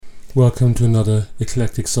Welcome to another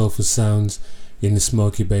eclectic soulful sounds in the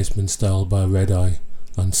smoky basement style by Red Eye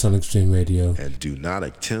on Sonic Stream Radio. And do not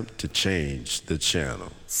attempt to change the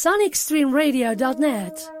channel.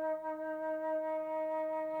 SonicStreamRadio.net.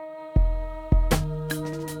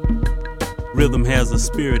 Rhythm has a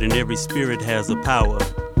spirit, and every spirit has a power,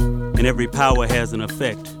 and every power has an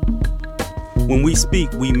effect. When we speak,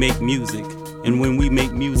 we make music, and when we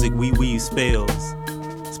make music, we weave spells.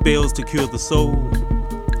 Spells to cure the soul,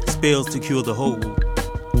 spells to cure the whole.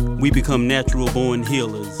 We become natural-born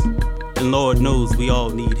healers, and Lord knows we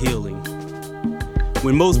all need healing.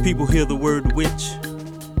 When most people hear the word witch,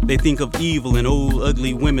 they think of evil and old,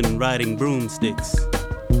 ugly women riding broomsticks.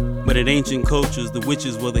 But in ancient cultures, the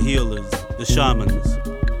witches were the healers, the shamans,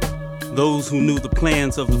 those who knew the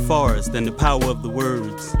plans of the forest and the power of the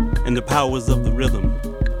words and the powers of the rhythm,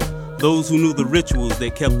 those who knew the rituals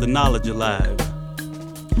that kept the knowledge alive.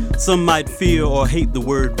 Some might fear or hate the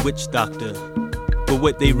word witch doctor, but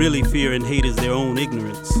what they really fear and hate is their own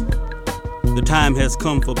ignorance. The time has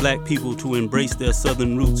come for black people to embrace their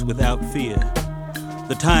southern roots without fear.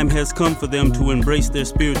 The time has come for them to embrace their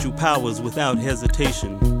spiritual powers without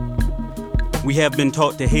hesitation. We have been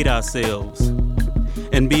taught to hate ourselves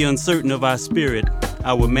and be uncertain of our spirit,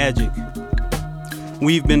 our magic.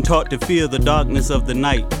 We've been taught to fear the darkness of the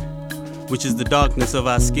night, which is the darkness of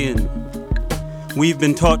our skin. We've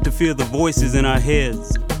been taught to fear the voices in our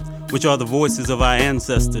heads, which are the voices of our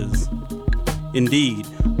ancestors. Indeed,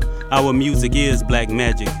 our music is black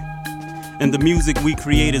magic, and the music we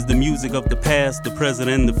create is the music of the past, the present,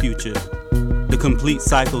 and the future, the complete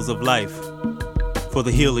cycles of life, for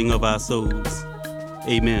the healing of our souls.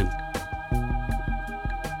 Amen.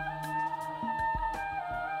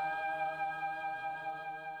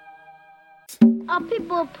 Our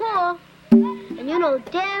people are poor, and you know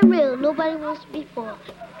damn real nobody wants to be poor.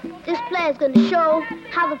 This play is going to show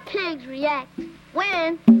how the pigs react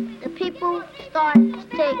when the people start to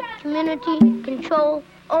take community control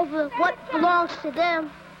over what belongs to them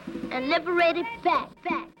and liberate it back.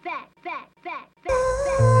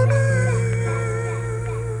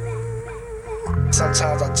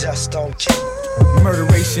 Sometimes I just don't care.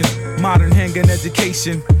 Murderation, modern handgun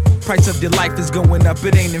education. Price of your life is going up,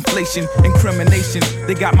 it ain't inflation. Incrimination,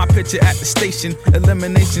 they got my picture at the station.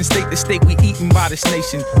 Elimination, state to state, we eaten by this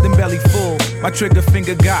nation. Then belly full, my trigger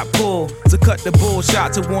finger got pulled. To cut the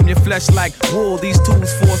bullshot, to warm your flesh like wool. These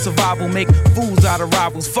tools for survival make fools out of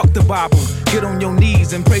rivals. Fuck the Bible, get on your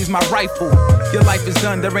knees and praise my rifle. Your life is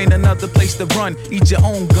done, there ain't another place to run. Eat your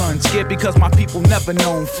own gun, scared because my people never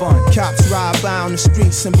known fun. Cops ride by on the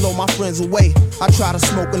streets and blow my friends away. I try to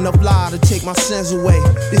smoke enough lie to take my sins away.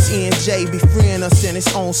 This E&J be freeing us in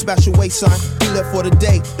its own special way, son. We live for the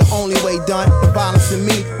day, the only way done. The violence in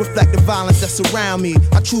me reflect the violence that's around me.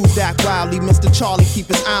 I choose that wildly, Mr. Charlie keep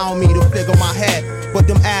his eye on me to figure my head. But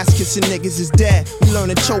them ass-kissing niggas is dead. We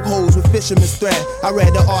learning chokeholds with fisherman's thread. I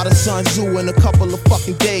read the art of Sun Tzu in a couple of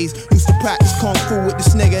fucking days. Used to practice kung fu with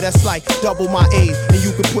this nigga that's like double my age. And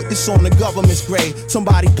you can put this on the government's grade.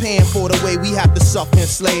 Somebody paying for the way we have to suffer and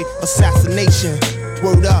slave. Assassination,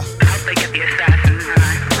 word up. I hope they get the assassins. I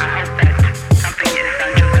hope that something gets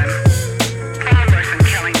done to them. Far worse than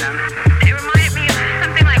killing them. It reminded me of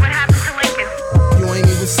something like what happened to Lincoln. You ain't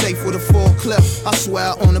even safe with a full clip. I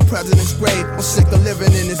swear on the president's grave. I'm sick of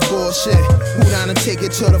living in this bullshit. Who down to take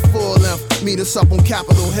it to the full length? Meet us up on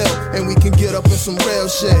Capitol Hill and we can get up in some real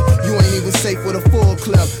shit. You ain't even safe with a full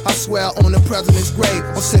clip. I swear on the president's grave.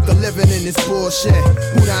 I'm sick of living in this bullshit.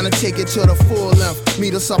 Who down to take it to the full length?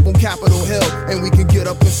 Meet us up on Capitol Hill and we can get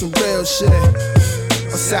up in some real shit.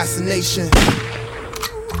 Assassination.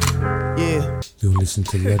 Yeah. You'll listen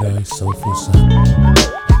to Red Eye Soulful Sound.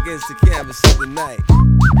 Against the canvas of the night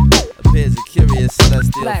appears a curious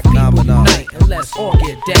celestial black phenomenon. Black people unite and let's all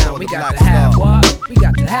get down. We got to have what? We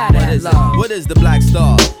got to have that love. What is the black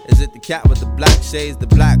star? Is it the cat with the black shades, the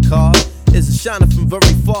black car? Is it shining from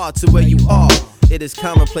very far to where you are? It is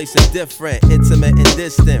commonplace and different, intimate and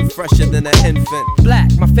distant, fresher than an infant.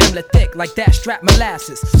 Black, my family thick like that strap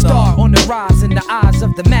molasses. Star on the rise in the eyes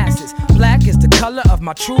of the masses. Black is the color of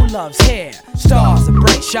my true love's hair. Stars are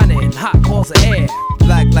bright, shining in hot balls of air.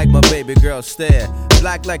 Black like my baby girl stare.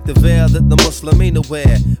 Black like the veil that the Muslimina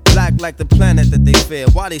wear. Black like the planet that they fear.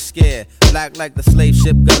 Why they scared? Black like the slave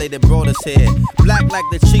ship gully that brought us here. Black like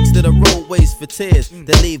the cheeks to the roadways for tears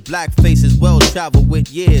that leave black faces well traveled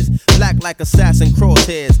with years. Black like assassin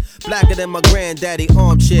crosshairs. Blacker than my granddaddy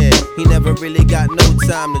armchair. He never really got no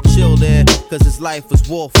time to chill there, cause his life was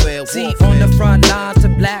warfare. See, on the front lines, the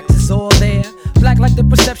blacks is all there. Black like the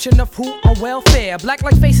perception of who on welfare. Black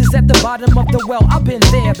like faces at the bottom of the well. I've been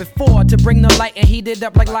there before to bring the light and heat it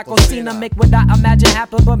up like Lacostina. Make what I imagine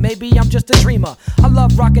happen, but maybe I'm just a dreamer. I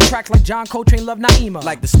love rocking tracks like John Coltrane loved Naima.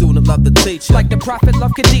 Like the student love the teacher. Like the prophet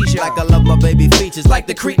loved Khadijah. Like I love my baby features. Like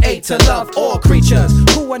the creator love all creatures.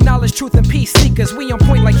 Who are knowledge, truth, and peace seekers. We on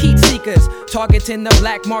point like heat seekers. Targeting the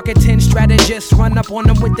black marketing strategists. Run up on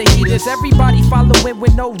them with the heaters. Everybody following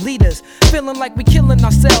with no leaders. Feeling like we killing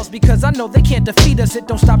ourselves because I know they can't defeat us. It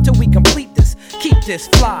don't stop till we complete this. Keep this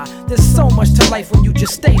fly. There's so much to life when you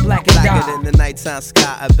just stay black and die. Blacker than the nighttime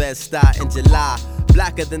sky, a bed star in July.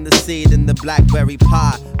 Blacker than the seed in the blackberry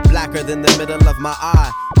pie. Blacker than the middle of my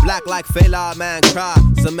eye. Black like Fela, man cry.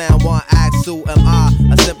 Some man want ask who am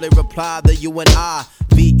I simply reply that you and I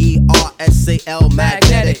VERSAL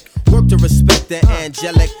magnetic. Work to respect the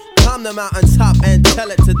angelic. Climb the mountaintop and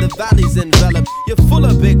tell it to the valleys enveloped. You're full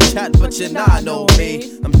of big chat, but you're not know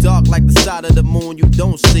me. I'm dark like the side of the moon you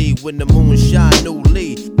don't see when the moon shine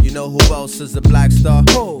newly. You know who else is a black star?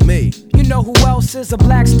 Who? Me. You know who else is a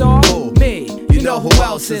black star? Who? Me. You know who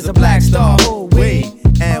else is a black star? Who? We.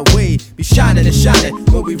 And we be shining and shining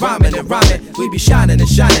when we rhyming and rhyming. We be shining and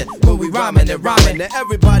shining when we rhyming and rhyming. Now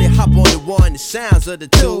everybody hop on the one, the sounds of the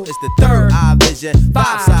two. It's the third eye vision,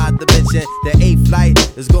 five side dimension. The eighth light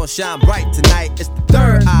is gonna shine bright tonight. It's the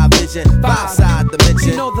third eye vision, five side dimension.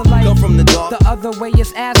 You know the light, come from the dark. The other way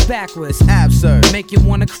is ass backwards. Absurd. Make you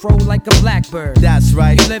wanna crow like a blackbird. That's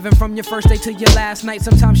right. You living from your first day to your last night.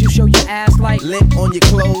 Sometimes you show your ass like lint on your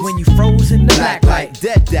clothes when you froze in the black light.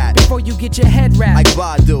 Dead that. Before you get your head wrapped like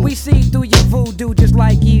Badu. We see through your voodoo just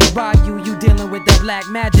like Eve Bayou. You dealing with the black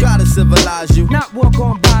magic. Try to civilize you, not walk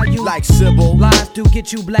on by you like Sybil. Lies do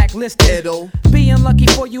get you blacklisted. It'll be unlucky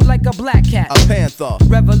for you like a black cat. A panther.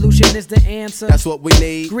 Revolution is the answer. That's what we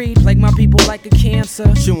need. Greed plague my people like a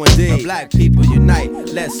cancer. True indeed. The black people unite.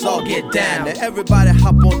 Let's all get down. Now everybody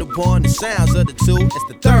hop on the one. The sounds of the two. It's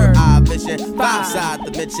the third eye vision. Five side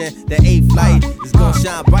dimension. The eighth light is gonna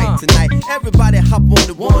shine bright tonight. Everybody hop on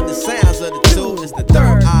the one. The sounds of the two. It's the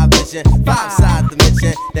third eye vision. Five side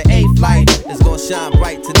dimension. The eighth light is gonna shine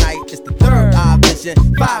bright tonight. It's the third eye vision.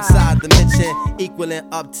 Five side dimension. Equaling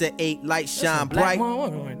up to 8 lights shine bright.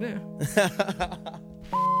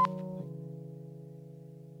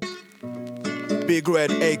 Big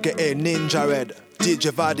Red aka Ninja Red,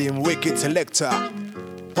 DJ Vadim, Wicked Selector.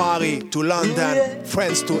 Paris to London,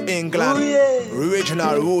 France to England,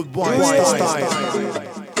 original rude boy style.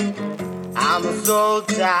 I'm a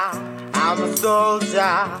soldier, I'm a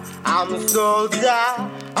soldier, I'm a soldier,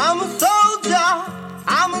 I'm a soldier,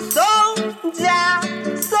 I'm a soldier,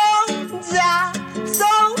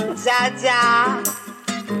 soldier.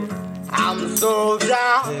 I'm a soldier,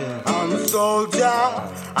 I'm a soldier,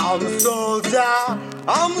 I'm a soldier,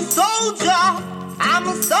 I'm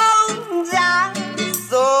a soldier,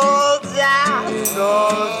 I'm a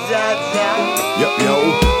soldier. Yo,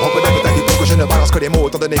 on peut dire que t'as dit que je ne balance que les mots,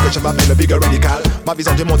 étant donné que je m'appelle le bigger radical. Ma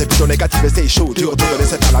vision du monde est plutôt négative et c'est chaud. Dur de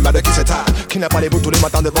laisser faire la merde qui s'étale. Qui n'a pas les bouts tous les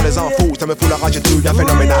matins devant les infos. Ça me fout la rage et tout bien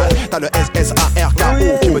phénoménal. T'as le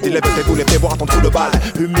SSARKO qui me dit lève tes boules et fais voir ton trou de balle.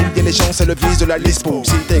 Humilier les gens, c'est le vice de la lispo.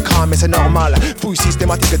 Si t'es cramé, c'est normal. Fouille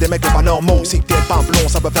systématique des mecs pas normaux. Si t'es pas blond,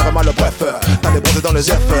 ça peut faire mal au bref. T'as des bronzés dans les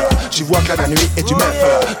œufs. Tu vois que la nuit et tu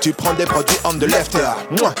m'effes. Tu prends des produits on the left.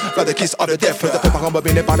 Là de kiss on the death. Te fais pas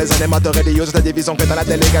rembobiné par les animateurs et les yeux. C'est des visions que t'as la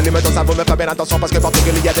télé. Allume ton cerveau, mais pas bien attention parce que partout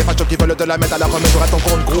il y a des fachos qui veulent te la mettre à la remettre à ton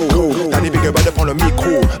compte gros. T'as des big bugs de prendre le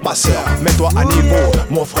micro. Ma soeur, mets-toi à niveau.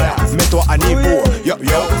 Mon frère, mets-toi à niveau. Yo, yo,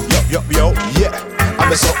 yo, yo, yo, yeah. I'm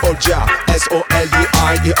a soldier,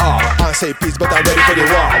 S-O-L-D-I-E-R. I say peace, but I'm ready for the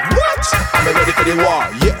war. What? I'm ready for the war,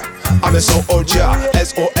 yeah. I'm a soldier,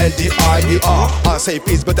 S-O-L-D-I-E-R. I say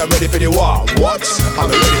peace, but I'm ready for the war. What? I'm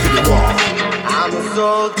ready for the war. I'm a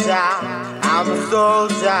soldier, I'm a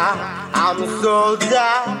soldier, I'm a soldier,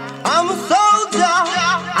 I'm a soldier,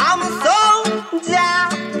 I'm a soldier,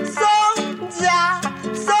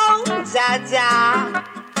 soldier.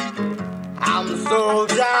 I'm a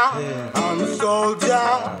soldier, I'm a soldier,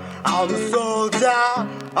 I'm a soldier,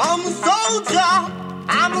 I'm a soldier,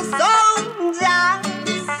 I'm a soldier.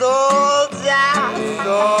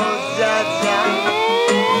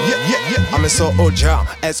 Yeah, I'm a soldier,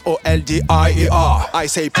 S-O-L-D-I-E-R. I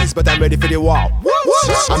say peace, but I'm ready for the war.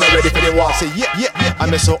 I'm ready for the war. Say yeah.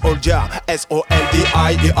 I'm a soldier,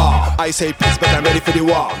 S-O-L-D-I-E-R. I say peace, but I'm ready for the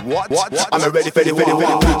war. What? I'm ready for the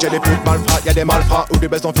war. J'ai des putes malfrats, y'a des malfrats. Ou des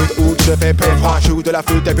baisses en flûte, ou tu te fais péfra. Joue de la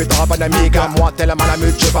flûte et puis t'auras pas d'amiga. Moi, tellement la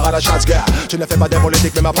mute, je pars à la chasse, gars. Je ne fais pas des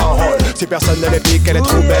politiques, mais ma parole. Si personne ne les pique, elle est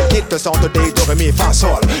trop belle. Ils te sentent des do, ré, mi, fa,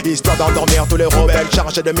 sol. Histoire d'endormir tous les rebelles.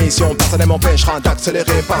 Chargés de mission, personne ne m'empêchera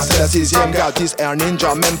d'accélérer. Passer la 6ème, gars, 10 Air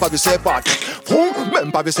Ninja. Même pas vu, c'est pas.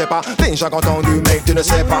 Même pas vu, c'est pas. Ninja, quand on du mec. tu ne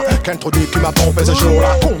sais pas quel trou qui m'a pompé ce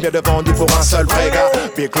jour-là. Combien de vendus pour un seul vrai gars?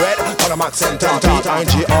 Big Red dans la Max Center,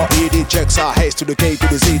 G-R-E-D, check ça. Haze to the K to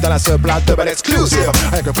the Z dans la subplate de belle exclusive.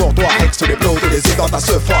 Rien que pour toi, Hex to les blows, to les Z dans ta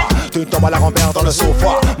sofa. Tu tombes à la renverse dans le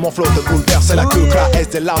sofa. Mon flow te bouleverse, c'est la coupe là. Est-ce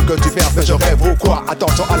des larmes que tu verses, mais je rêve ou quoi?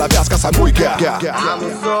 Attention à la verse car ça mouille, gars. I'm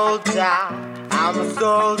a soldier, I'm a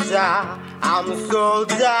soldier, I'm a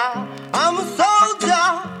soldier, I'm a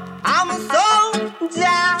soldier, I'm a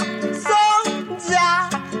soldier, soldier,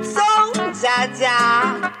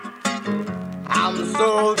 soldier. I'm a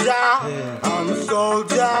soldier, I'm a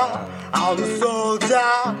soldier, I'm a soldier,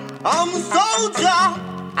 I'm a soldier,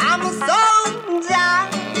 I'm a soldier,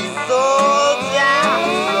 soldier,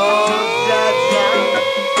 soldier.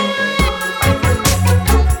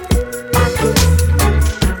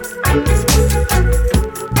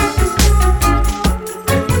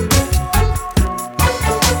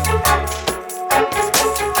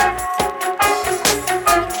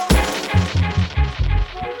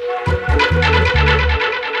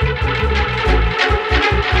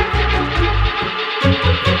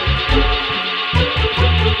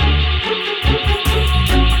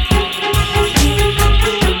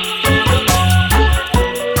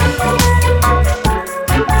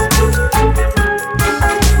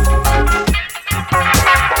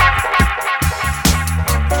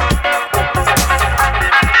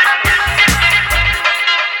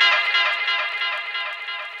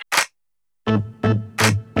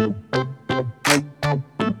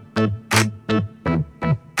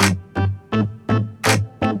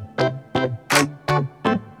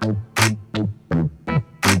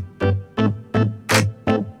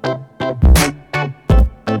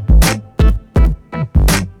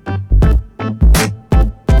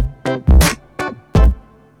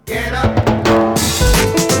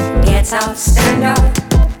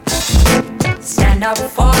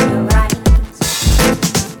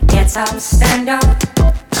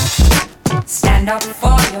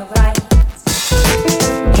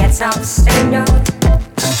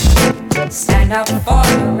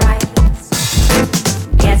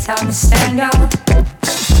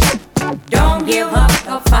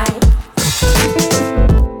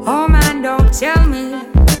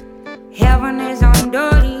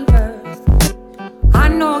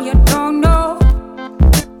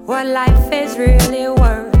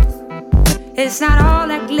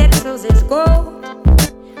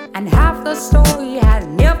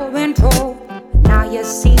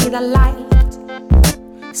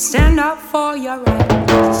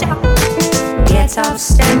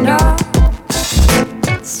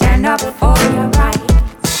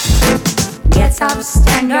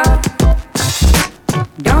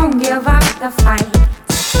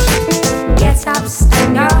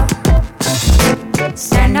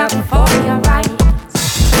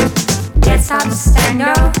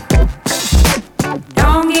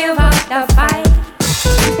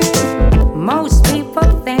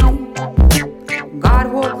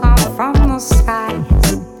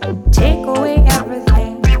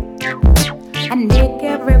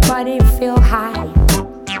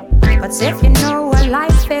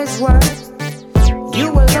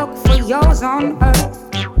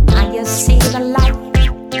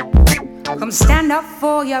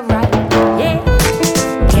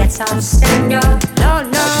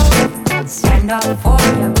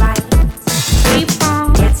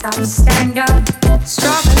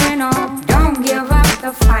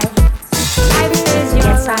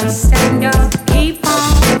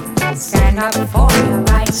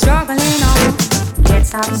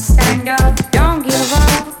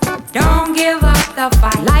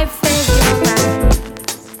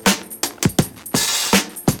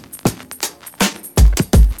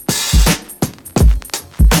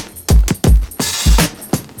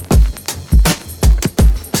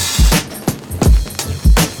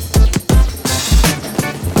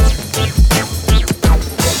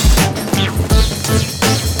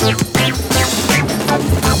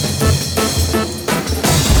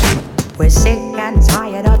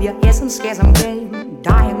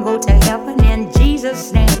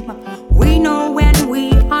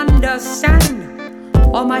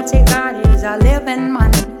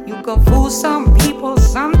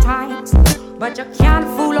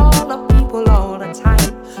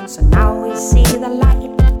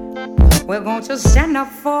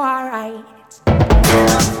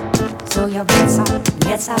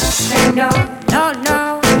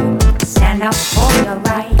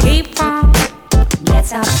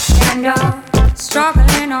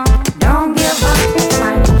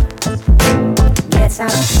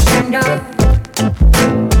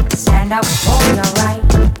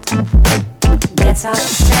 Stand up,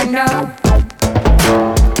 stand up.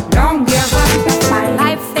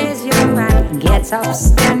 Get up,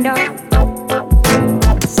 stand up.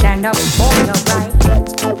 Stand up for your right.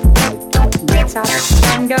 Get up,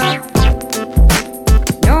 stand up.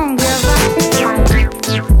 Don't give up the fight.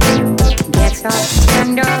 Get up,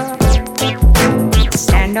 stand up.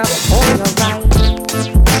 Stand up for your right.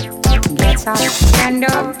 Get up, stand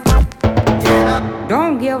up.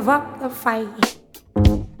 Don't give up the fight.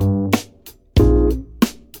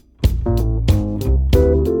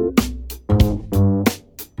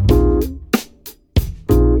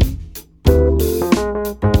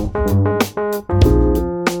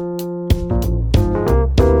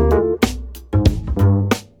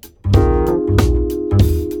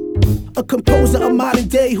 A composer of modern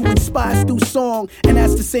day who inspires through song and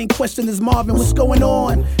asks the same question as Marvin, what's going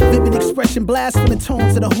on? Vivid expression blast from the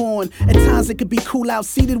tones of the horn. At times it could be cool out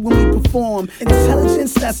seated when we perform.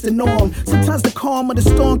 Intelligence, that's the norm. Sometimes the calm of the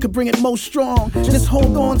storm could bring it most strong. Just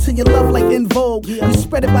hold on to your love like In Vogue. We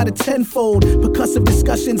spread it by the tenfold. Percussive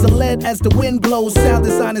discussions are led as the wind blows. Sound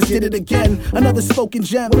designers did it again. Another spoken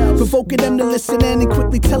gem, provoking them to listen in and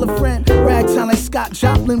quickly tell a friend. Ragtime like Scott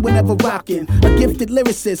Joplin whenever rocking. A gifted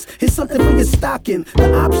lyricist, here's something for your stocking.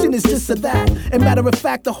 The option is this or that. And matter of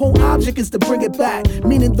fact, the whole object is to bring it back.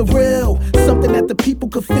 Meaning the real, something that the people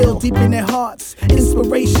could feel deep in their hearts.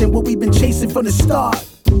 Inspiration, what we've been chasing from the start.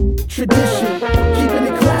 Tradition, keeping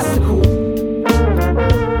it classical.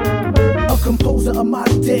 A composer of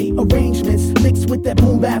modern day arrangements mixed with that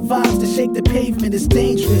boom bap vibes to shake the pavement is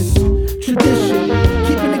dangerous. Tradition,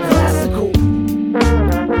 keeping it classical.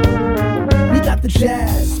 We got the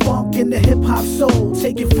jazz, funk, and the hip hop soul,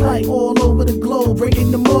 taking flight all over the globe,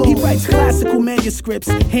 breaking the mold. He writes classical manuscripts,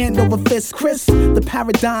 hand over fist crisp. The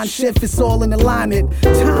paradigm shift is all in alignment.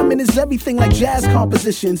 Timing is everything like jazz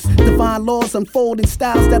compositions. Divine laws unfold in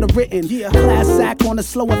styles that are written. Class act on the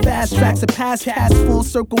slower fast tracks. A past full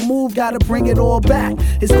circle move, gotta bring it all back.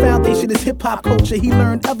 His foundation is hip hop culture. He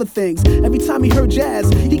learned other things. Every time he heard jazz,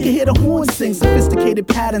 he could hear the horns sing. Sophisticated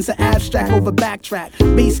patterns are abstract over backtrack.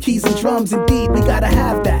 Bass keys and drums, indeed, we gotta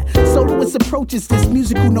have that. Soloist approaches this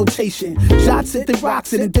musical notation. Jots it, then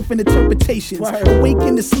rocks it in different interpretations.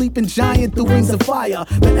 Awaken the sleeping giant through rings of fire.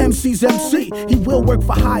 The MC's MC, he will work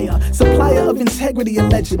for hire. Supplier of integrity,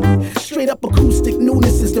 allegedly. Straight up acoustic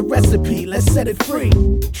newness is the recipe. Let's set it free.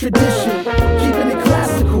 Tradition, keeping it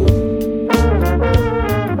classical.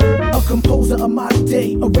 A composer of modern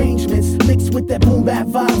day arrangements mixed with that boom bap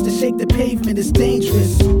vibes to shake the pavement is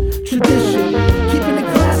dangerous. Tradition, keeping it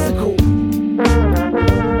classical.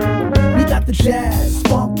 We got the jazz,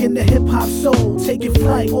 funk, and the hip hop soul, taking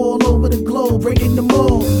flight all over the globe, breaking the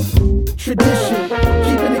mold. Tradition,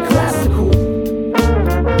 keeping it classical.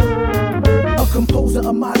 A composer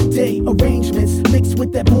of modern day arrangements mixed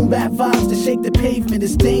with that boom bap vibes to shake the pavement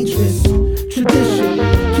is dangerous. Tradition,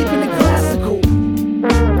 keeping it classical.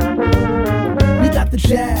 We got the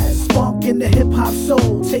jazz, funk, and the hip hop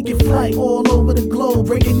soul, taking flight all over the globe,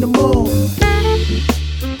 breaking the mold.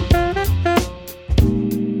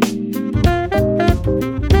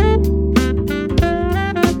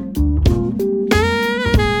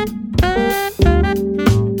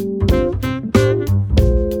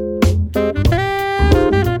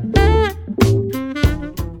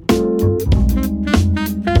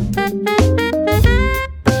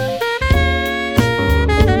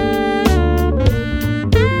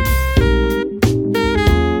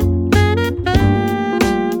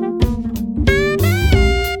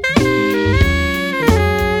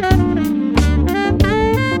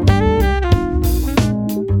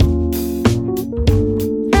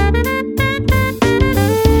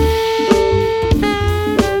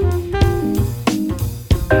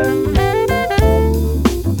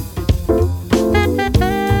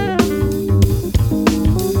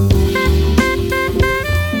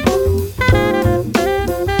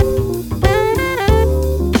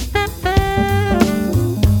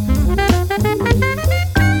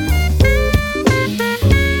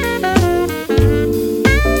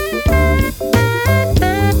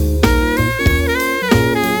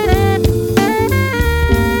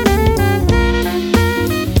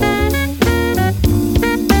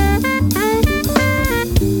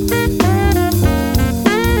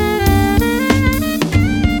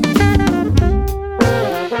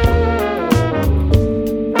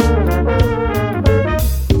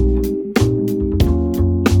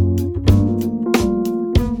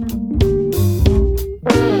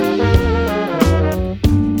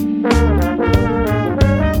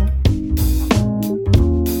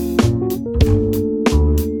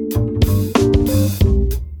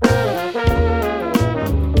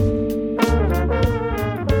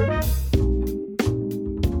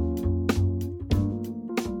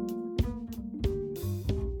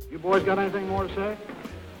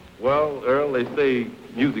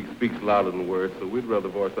 music speaks louder than words, so we'd rather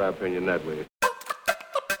voice our opinion that way.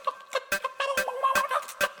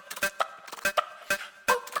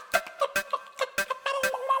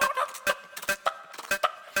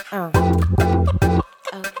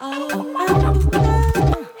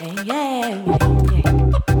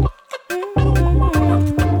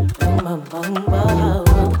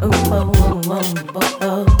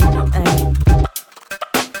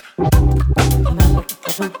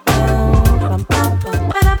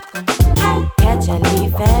 Catch a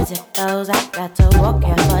leaf as it goes. I got to walk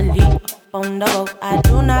carefully up on the boat. I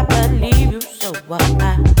do not believe you, so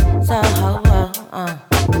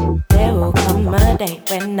there will come a day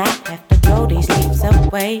when I have to throw these leaves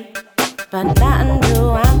away. But not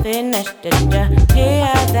until I'm finished. Did you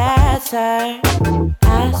hear that, sir?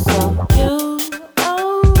 I saw you.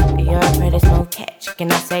 Oh, you're a pretty small catch.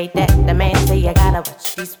 Can I say that? The man say I gotta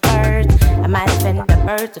watch these birds. I might offend the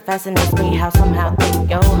birds. It fascinates me how somehow they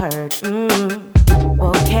go hurt.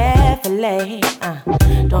 Well, carefully,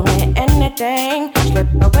 don't let anything slip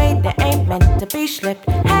away that ain't meant to be slipped.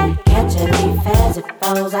 Hey, catch a leaf as it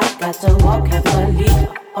falls. I got to walk carefully.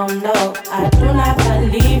 Oh no, I do not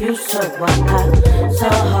believe you, so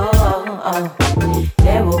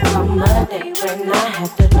there will come a day when I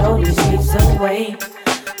have to throw these leaves away.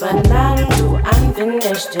 But not until I'm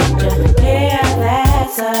finished. Did you hear that,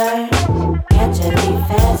 sir? Catch a leaf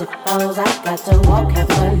as it falls. I got to walk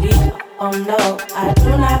carefully. Oh no, I do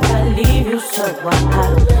not believe you, so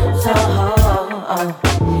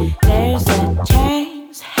there's a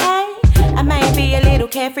chance, hey, I may be a little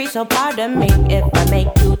carefree, so pardon me if I make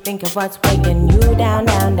you think of what's weighing you down,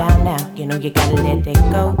 down, down, down. You know you gotta let it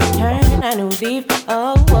go. Turn a new leaf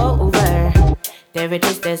over. There it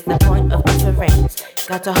is, there's the point of difference.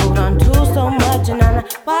 Got to hold on to so much and I'm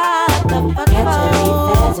like, what the fuck? Catch a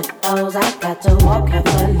leaf as it falls. I got to walk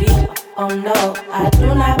carefully. Oh no, I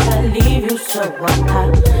do not believe you, so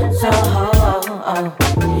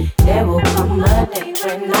there will come a day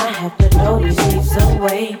when I have to throw these leaves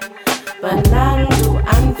away. But not until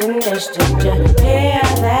I'm finished. Did you hear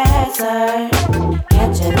that, sir?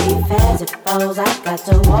 Catch a leaf as it falls. I got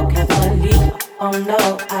to walk carefully. Oh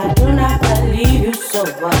no, I do not believe you, so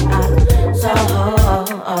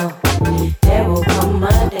there will come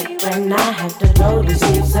a day when I have to throw these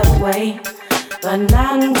leaves away. But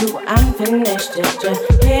not until I'm finished. Did you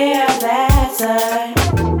hear that, sir?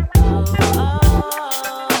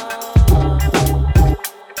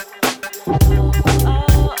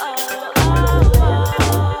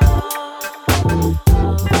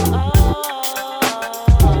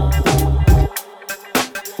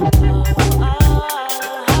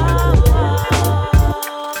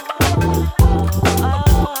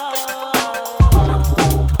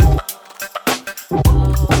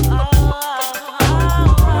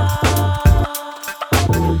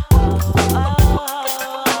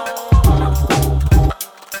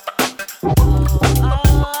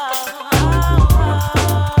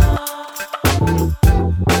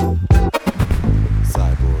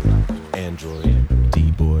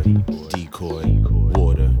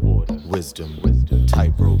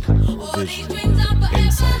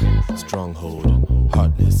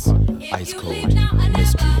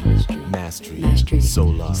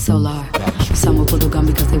 Solar. Some will pull the gun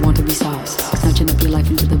because they want to be stars. Snatching up your life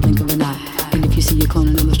into the blink of an eye. And if you see your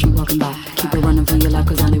cloning on the street walking by, keep it running for your life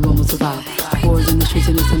cause only one will survive. Wars in the streets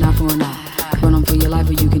and it's an eye for an eye. Run on for your life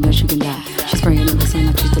or you can dash, you can die. She's spraying in the sun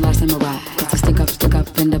like she's the last samurai. It's a stick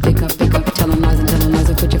up, and a pick up. Telling lies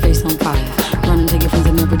and put your face on fire. Running to your friends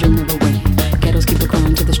and never dream, never win. Ghettos keep it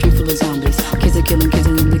crying to the street full of zombies. Kids are killing kids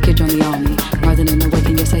and then the kids join the army. Rising in the wake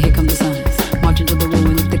and yes, here come the sun. Marching to the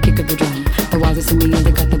ruin with the kick of the drum. The wisest in me and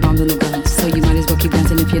they got the bombs and the guns. So you might as well keep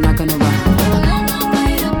dancing if you're not gonna run.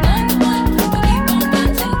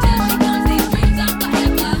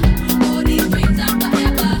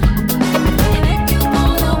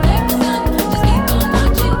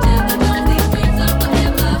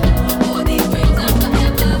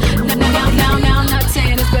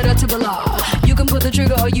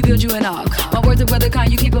 You build you an ark. My words are weather kind,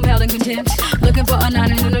 you keep them held in contempt. Looking for a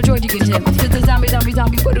nine and in a Georgia contempt. Cause the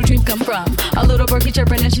zombie, where do dreams come from? A little birdie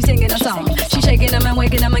chirping and she's singing a song. She's shaking them and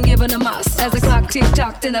waking them and giving them us. As the clock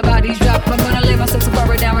tick-tocked and the bodies drop, I'm gonna lay my sex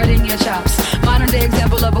forward down right in your chops. Modern day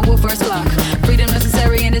example of a Wolfer's clock. Freedom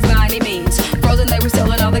necessary and it's by any means. Frozen they were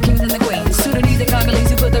selling all the kings and the queens. Sudanese and Congolese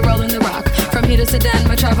who put the roll in the rock. From here to Sudan,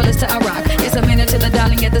 metropolis to Iraq. It's a minute till the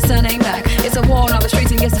dawn and yet the sun ain't back. It's a war on all the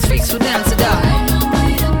streets and yes the streets will dance to die.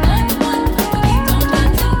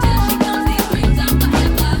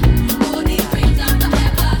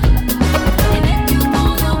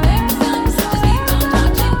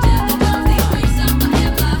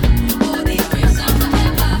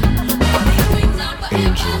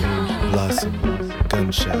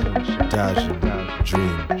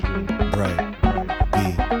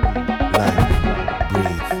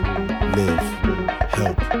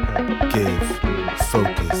 give,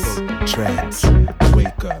 focus, trance,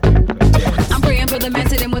 wake up, dance. I'm praying for the man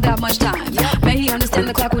sitting without much time. May he understand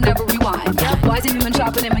the clock will never rewind. Wise in him and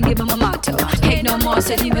sharpen him and give him a motto. Hate no more,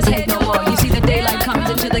 said he must hate no more. You see the daylight comes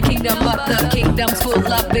into the kingdom, but the kingdom's full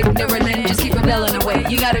of ignorant and just keep rebelling away.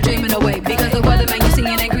 You gotta dream in a way, because the weatherman you're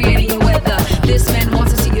seeing ain't creating your weather. This man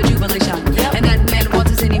wants to see your jubilation, and that man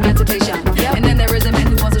wants to see emancipation. And then there is a man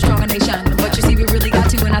who wants a stronger nation. But you see we really got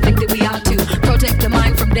to, and I think that we ought to protect the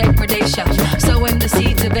mind from degradation. Sowing the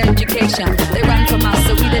seeds of education. They run from us,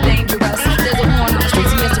 so we the dangerous. There's a war on the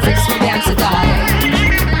streets, and yes, to fix we dance to die.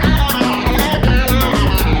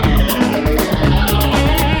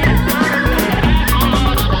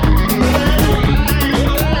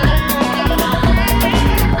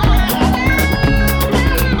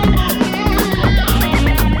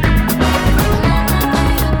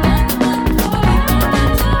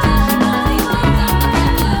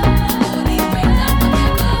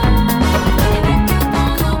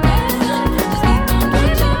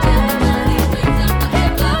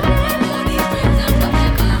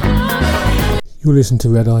 You listen to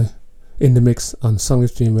Red Eye in the mix on Sonic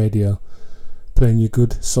Stream Radio, playing you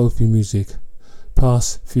good soulful music,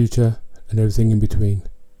 past, future, and everything in between.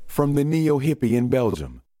 From the neo-hippie in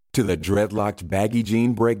Belgium to the dreadlocked baggy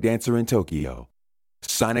jean breakdancer in Tokyo,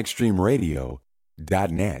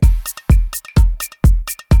 SonicStreamRadio.net.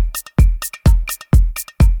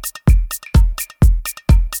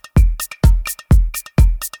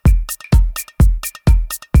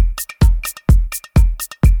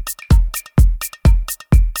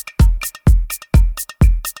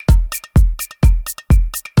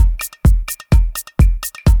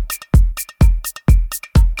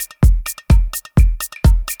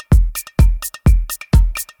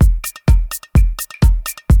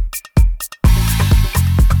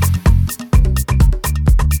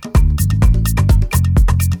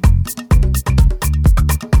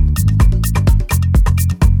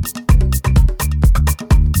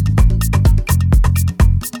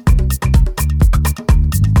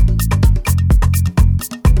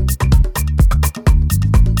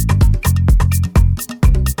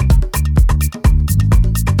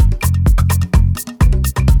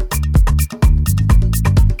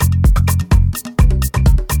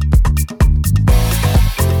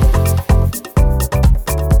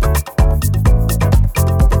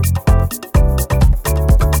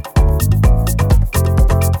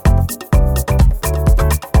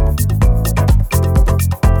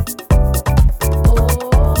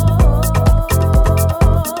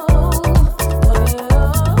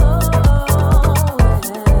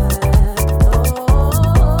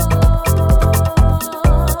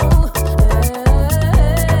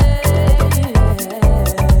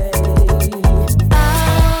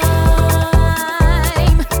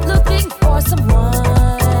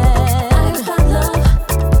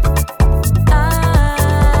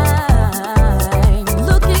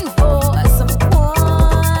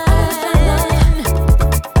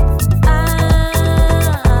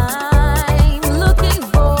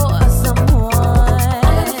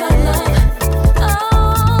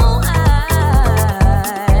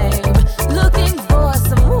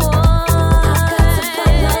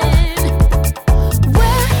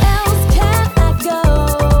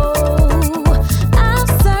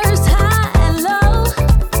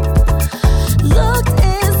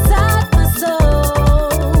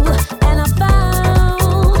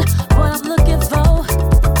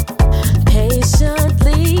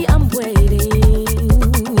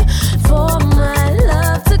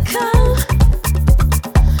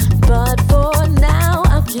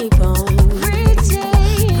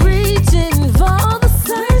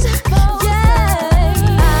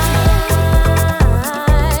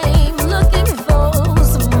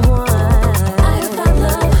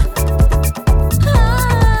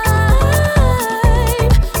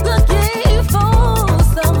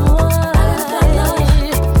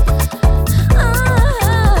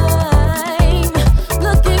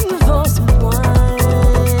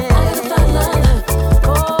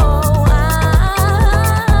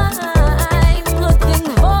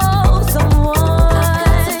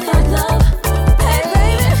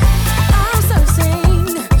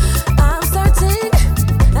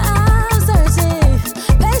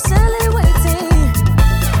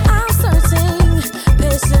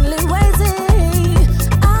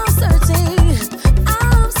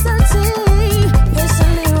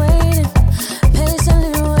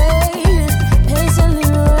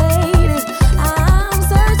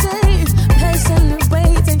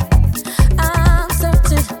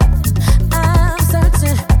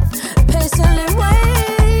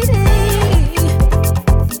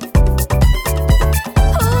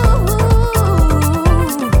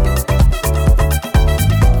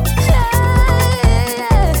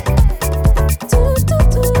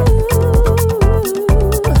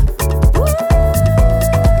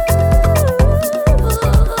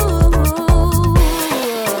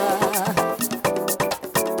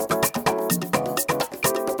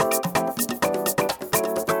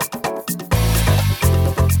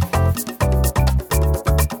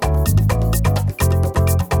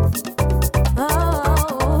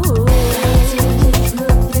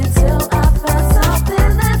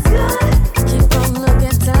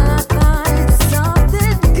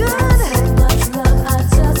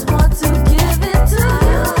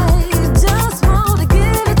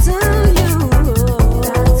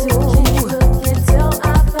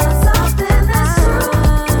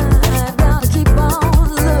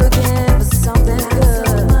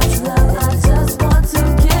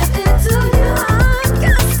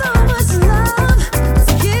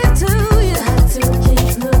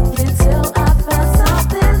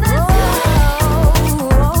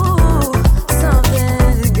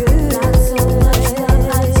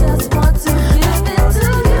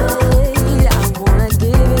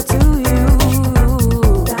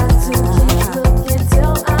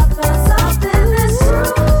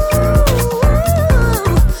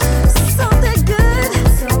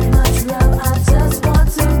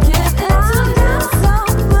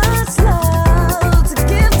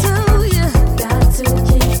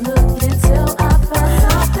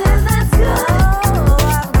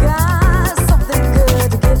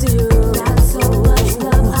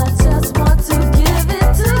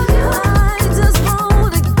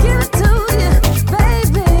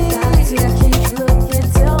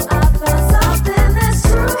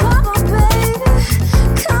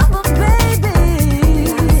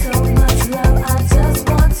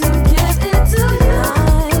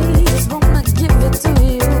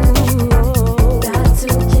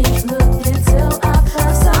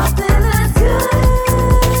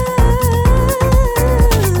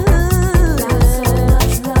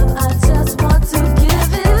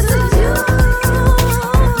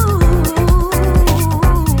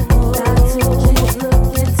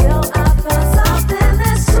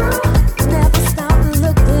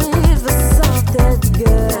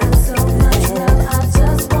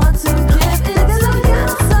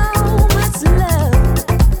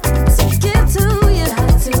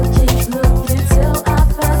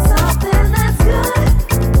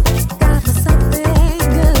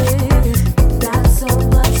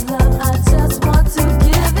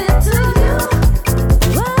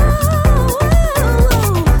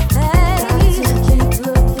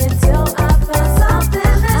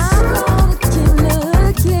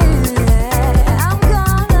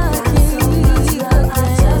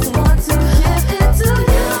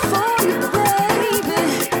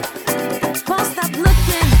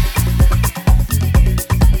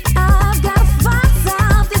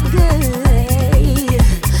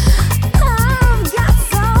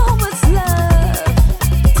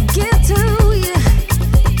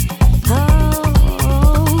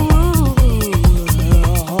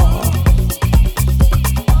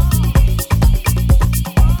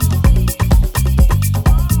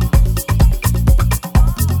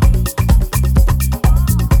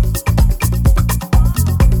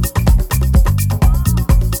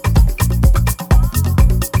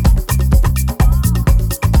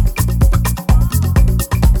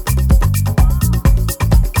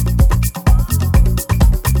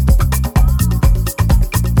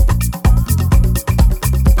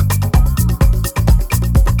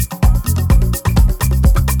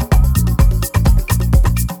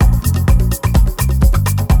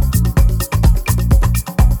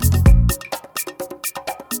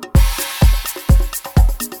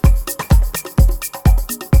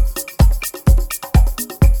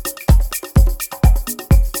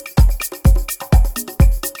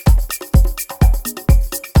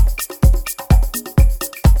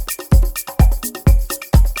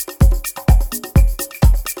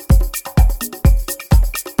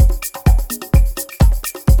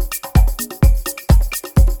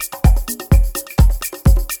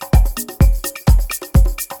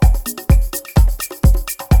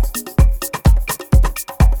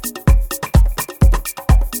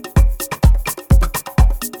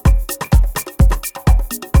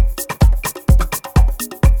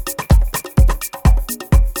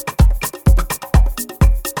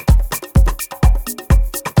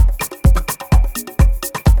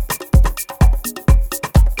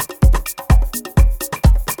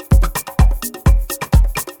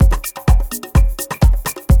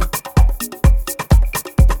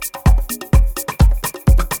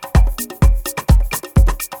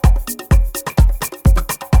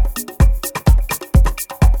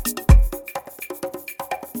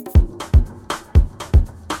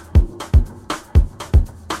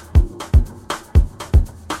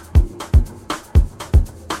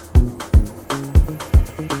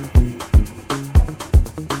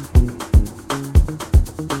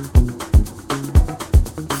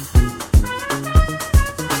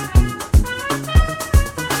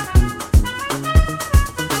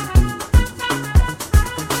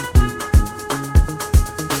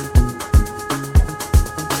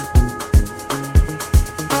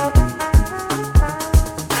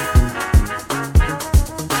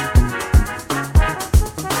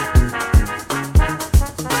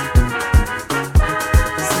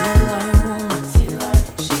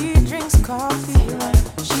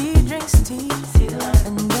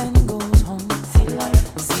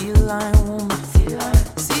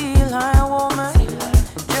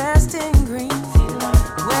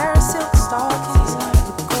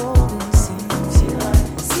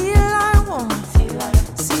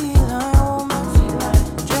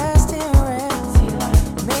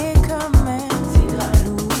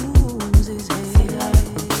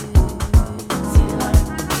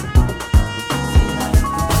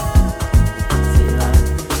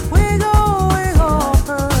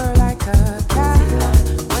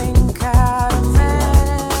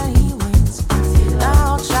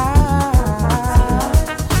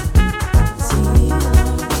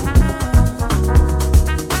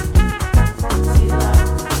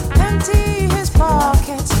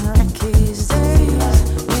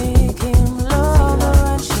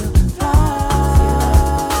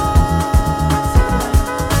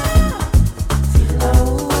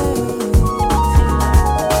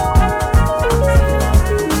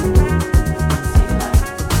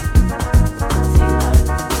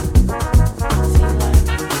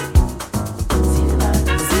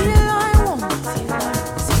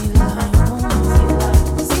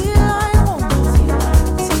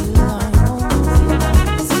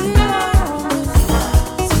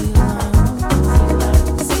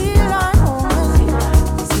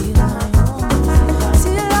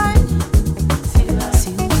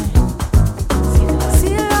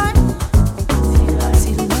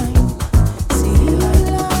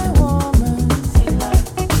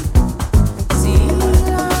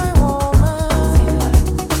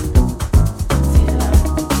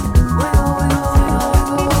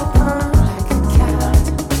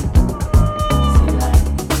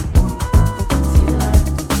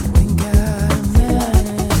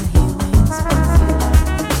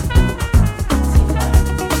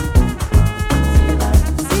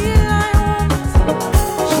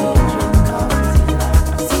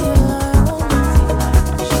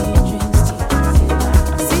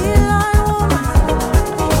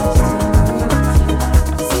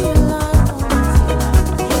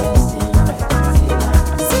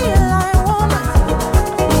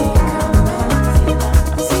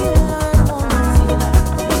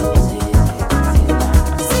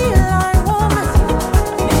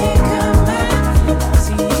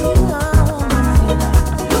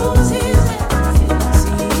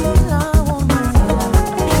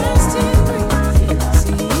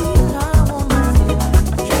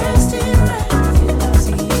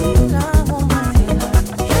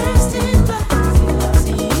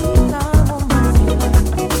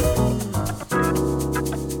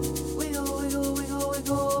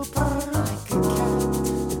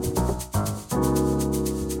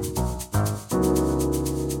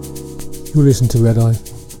 You listen to Red Eye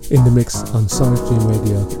in the mix on Sonic Dream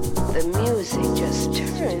Radio. The music just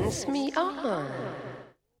turns me on.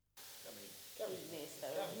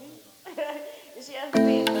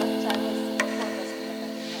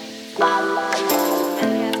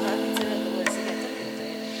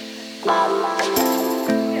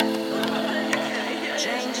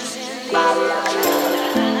 Changes in the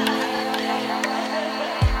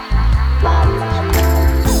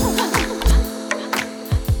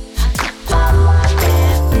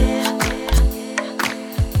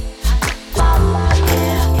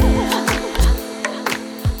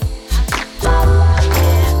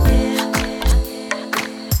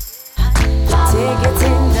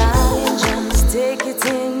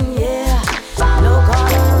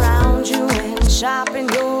sharpen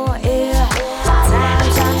your ear.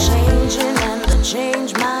 Times are changing and they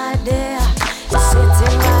change, my dear. You're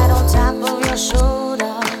sitting right on top of your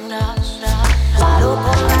shoulder. Look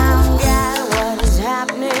around, gal, what is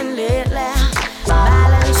happening lately?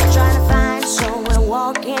 Balance trying to find, so we're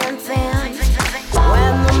walking thin.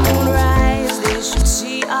 When the moon rises, they should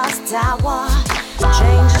see us tower.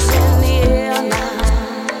 Changes in the air now.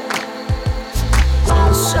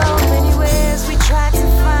 In so many ways we try to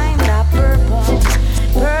find our purpose.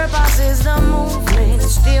 Purpose is the movement,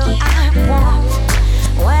 still I want.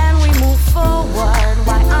 When we move forward,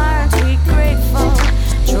 why aren't we grateful?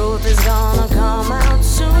 Truth is gonna come out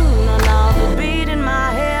soon. Another beat in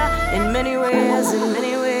my hair. In many ways, in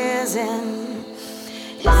many ways, in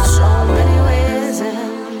so many ways, in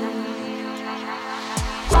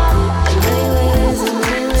many ways, in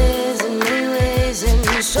many ways, in many ways,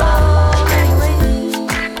 in so many ways.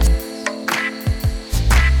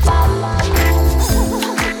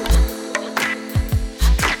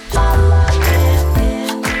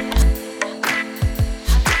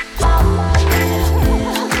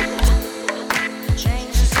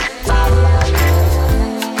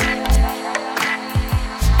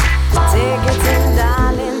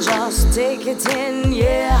 Take it in,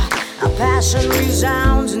 yeah. A passion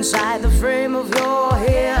resounds inside the frame of your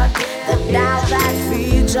head. The doubt that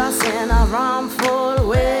feeds us in a harmful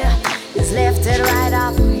way is lifted right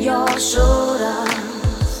off your shoulders.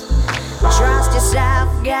 Trust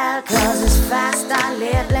yourself, gal, cause it's faster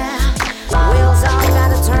lately. Wheels all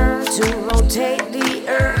gotta turn to rotate the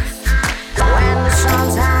earth. When the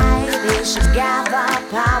sun's high, they should gather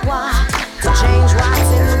power to change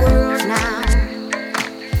what's in the world now.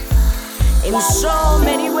 In so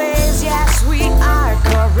many ways, yes, we are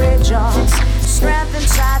courageous. Strength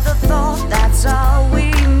inside the thought, that's all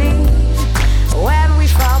we need. When we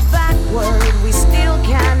fall backward, we still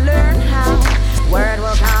can learn how. Word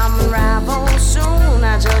will come and unravel soon.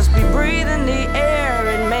 I just be breathing the air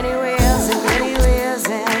in many ways, in many ways,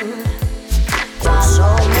 and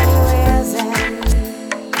so many ways, and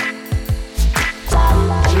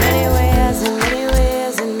many ways, in many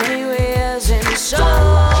ways, in many ways, and so.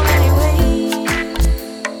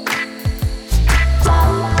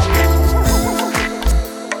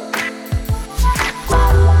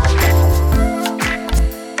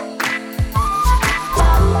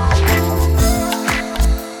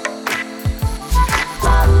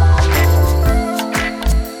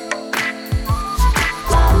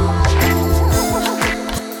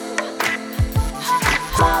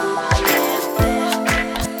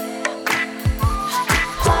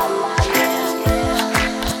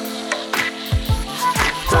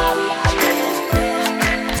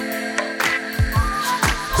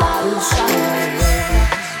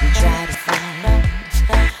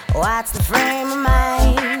 What's the frame of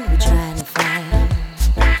mind we try to find?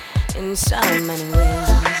 In so many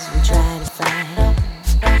ways we try to find.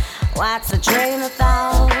 What's the train of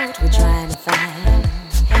thought we try to find?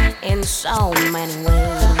 In so many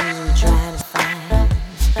ways we try to find.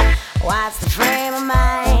 What's the frame of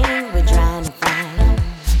mind we try to find?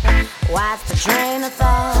 What's the train of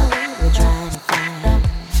thought we try to find?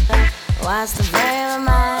 What's the frame of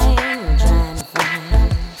mind we try to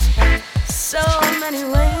find? So many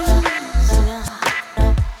ways.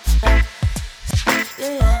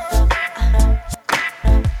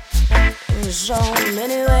 So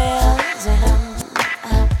many ways, and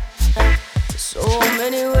so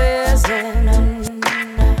many ways, and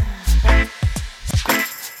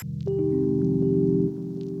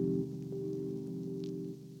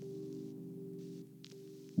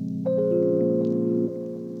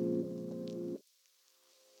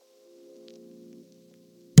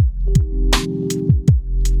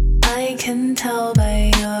I can tell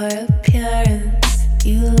by your appearance,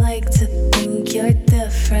 you like to think you're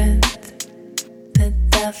different. The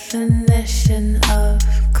definition of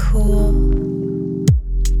cool.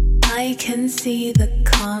 I I can see the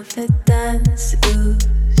confidence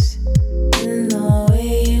ooze in the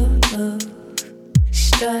way you move,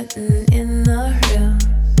 strutting in the room.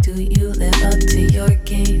 Do you live up to your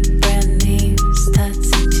game? Brand names,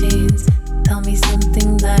 tats and chains. Tell me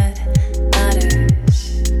something that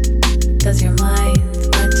matters. Does your mind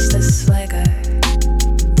match the swagger?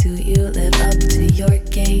 Do you live up to your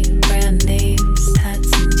game? Brand names,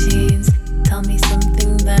 tats and chains. Tell me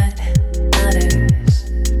something that matters.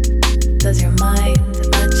 Does your mind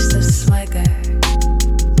match the swagger?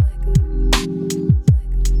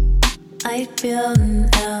 I feel an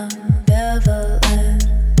ambivalence.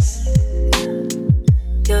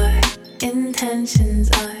 Your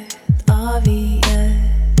intentions aren't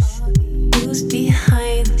obvious. Who's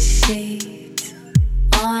behind the shades?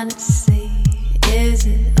 Honestly, is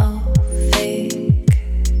it all fake?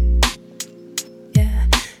 Yeah,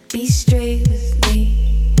 be straight with me.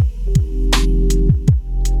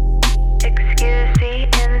 Excuse the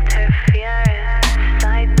interference.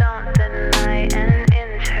 I don't deny an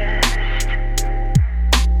interest.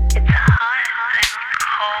 It's hot and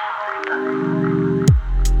cold.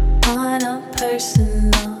 On a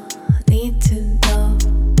personal need to know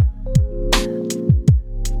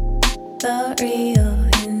the real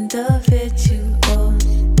individual.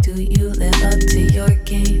 Do you live up to your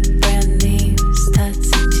game? Brand names,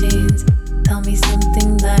 tats and chains. Tell me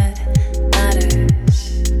something that matters.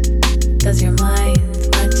 Does your mind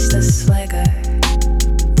match the swagger?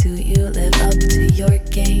 Do you live up to your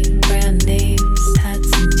game? Brand names,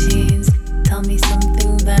 tats and chains. Tell me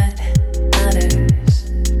something that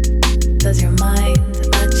matters. Does your mind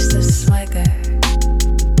match the swagger?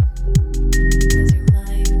 Does your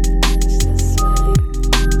mind match the swagger?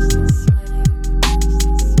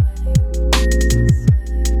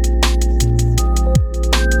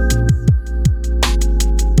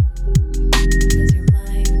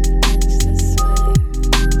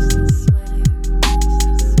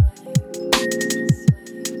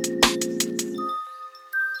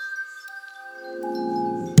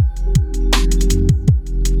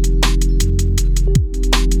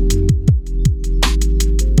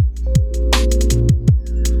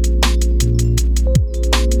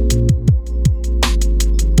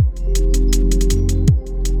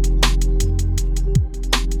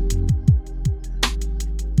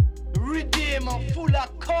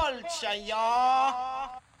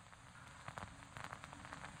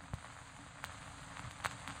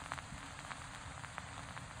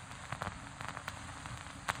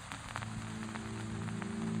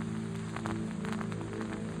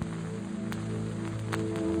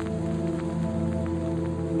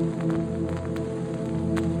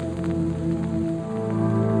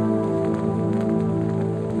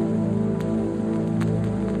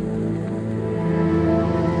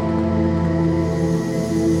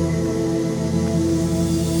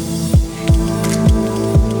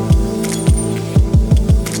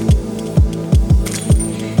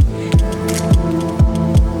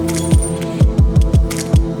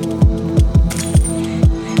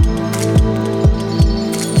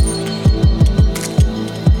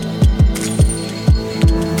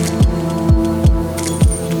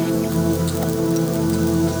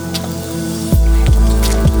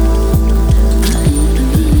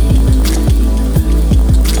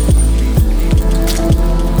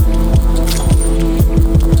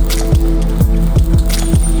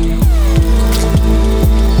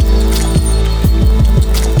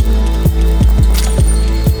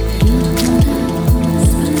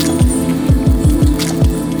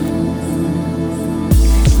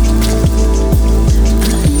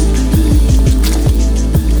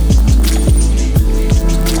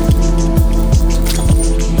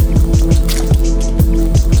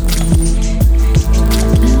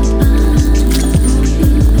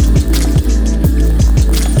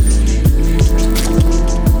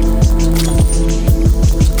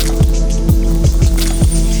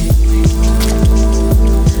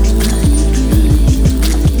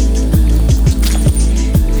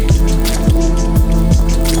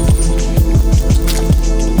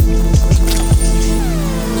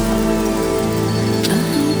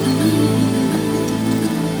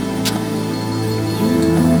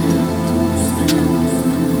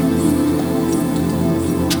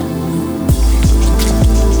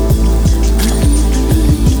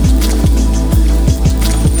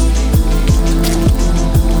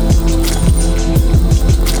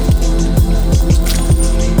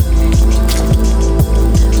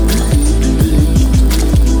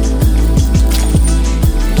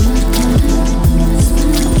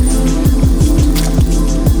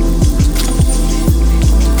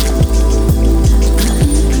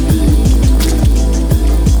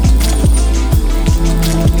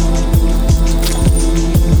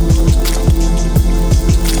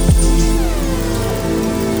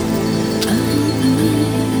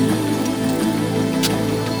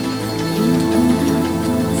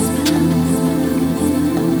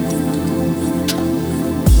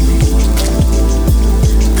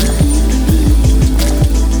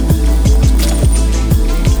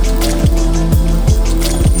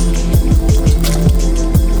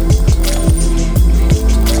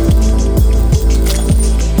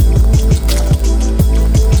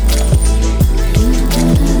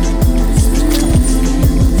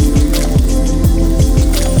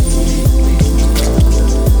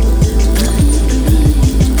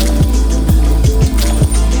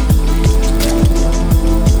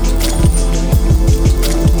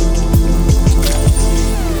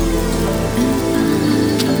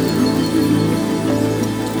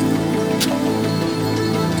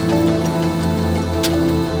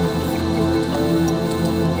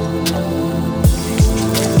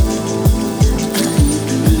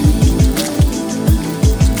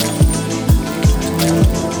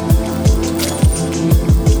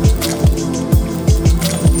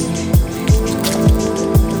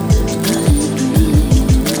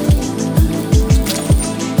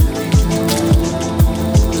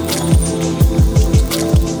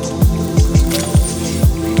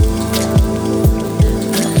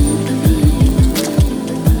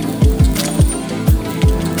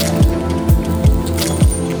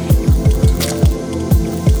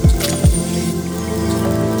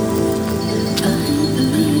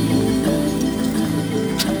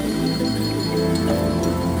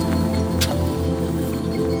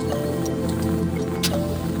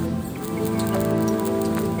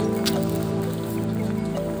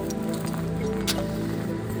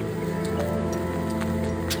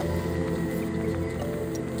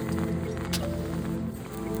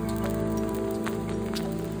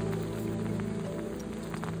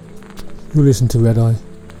 You listen to Red Eye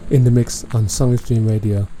in the mix on Sonic Stream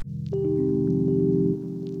Radio.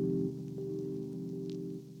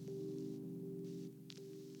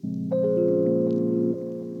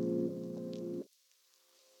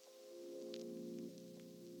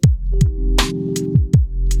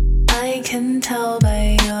 I can tell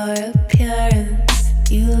by your appearance,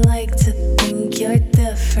 you like to think you're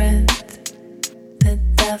different. The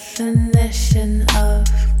definition of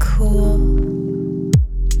cool.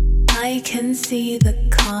 I can see the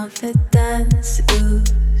confidence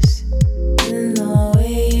ooze in the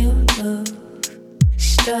way you move,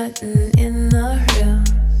 strutting in the room.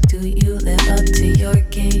 Do you live up to your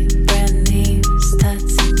game? Brand names,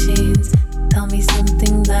 tats and chains. Tell me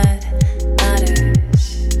something that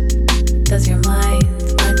matters. Does your mind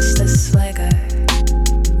match the swagger?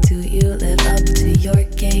 Do you live up to your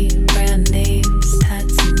game? Brand names,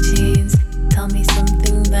 tats and chains. Tell me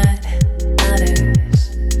something that matters.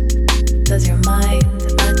 Does your mind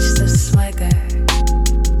match the swagger?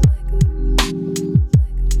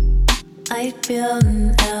 I feel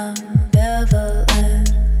an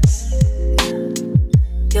ambivalence.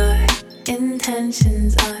 Your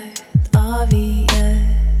intentions aren't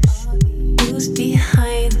obvious. Who's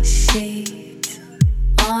behind the shades?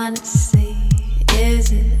 Honestly,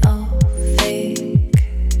 is it all fake?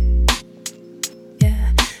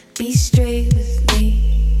 Yeah, be straight with me.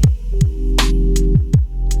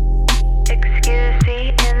 Excuse the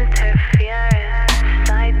interference.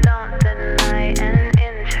 I don't deny an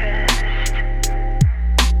interest.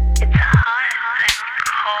 It's hot and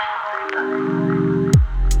cold.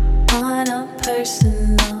 On a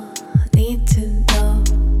personal need to know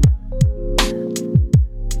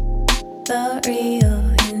the real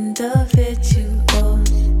individual.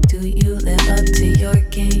 Do you live up to your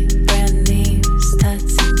game? Brand names,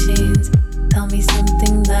 tats and chains. Tell me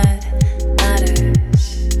something that matters.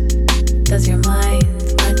 Does your mind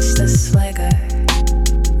match the swagger?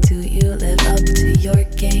 Do you live up to your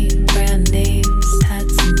game? Brand names,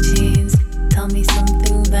 tats and chains. Tell me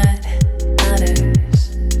something that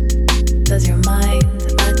matters. Does your mind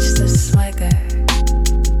match the swagger?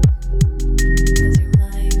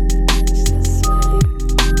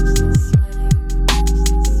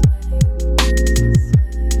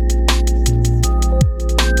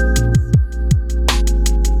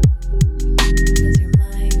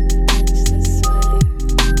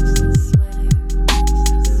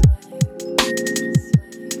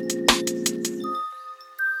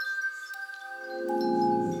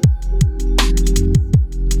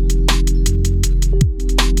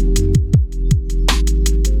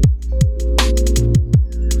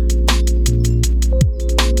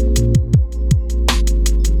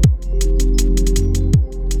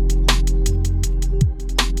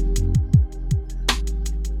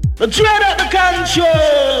 Dread at the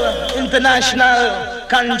control, international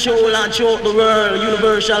control and throughout the world.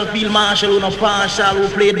 Universal Field Marshal, who no partial, who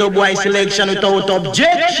play dubwise selection without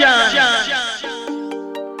objection.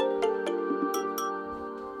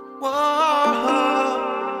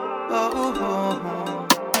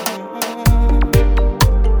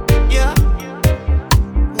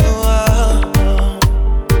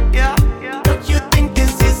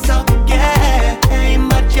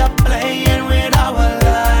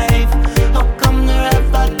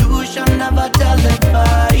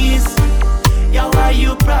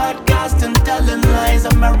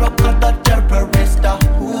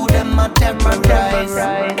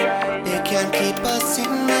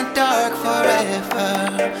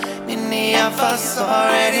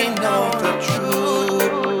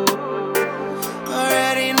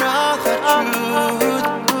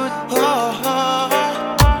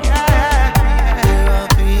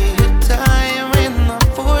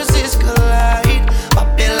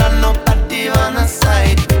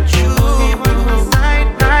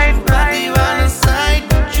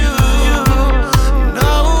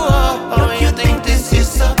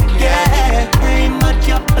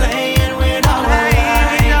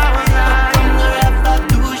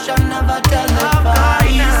 Never tell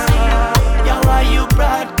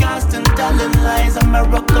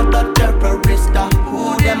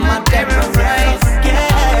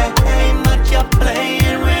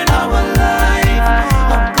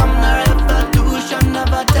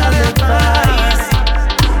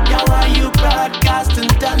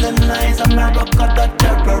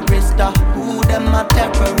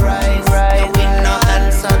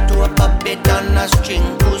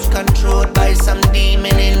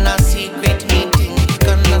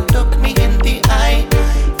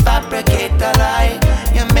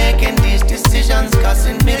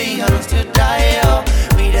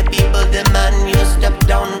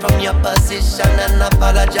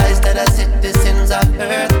apologize to the citizens of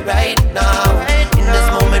Earth right now. In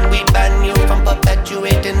this moment we ban you from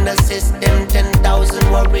perpetuating the system.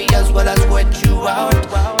 10,000 warriors will escort you out.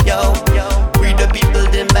 Yo, we the people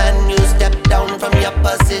demand you step down from your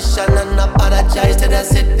position and apologize to the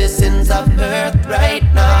citizens of Earth right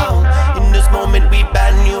now. In this moment we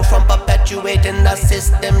ban you from perpetuating the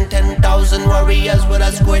system. 10,000 warriors will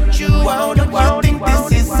escort you out. You think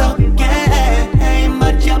this is okay,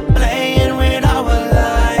 but you're playing with our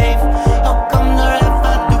life. How come the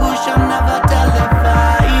revolution never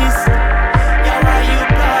televised? Yeah, why you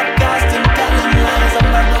broadcasting, telling lies?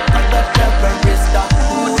 America the terrorist,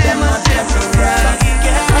 who them a terrorist?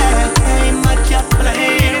 Yeah, but you're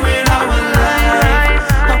playing with our life.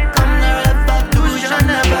 How come the revolution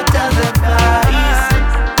never televised?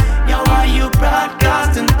 Yeah, why you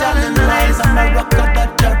broadcasting, telling lies? America the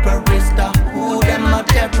terrorist, who them a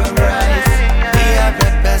terrorize? We are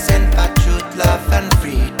represent for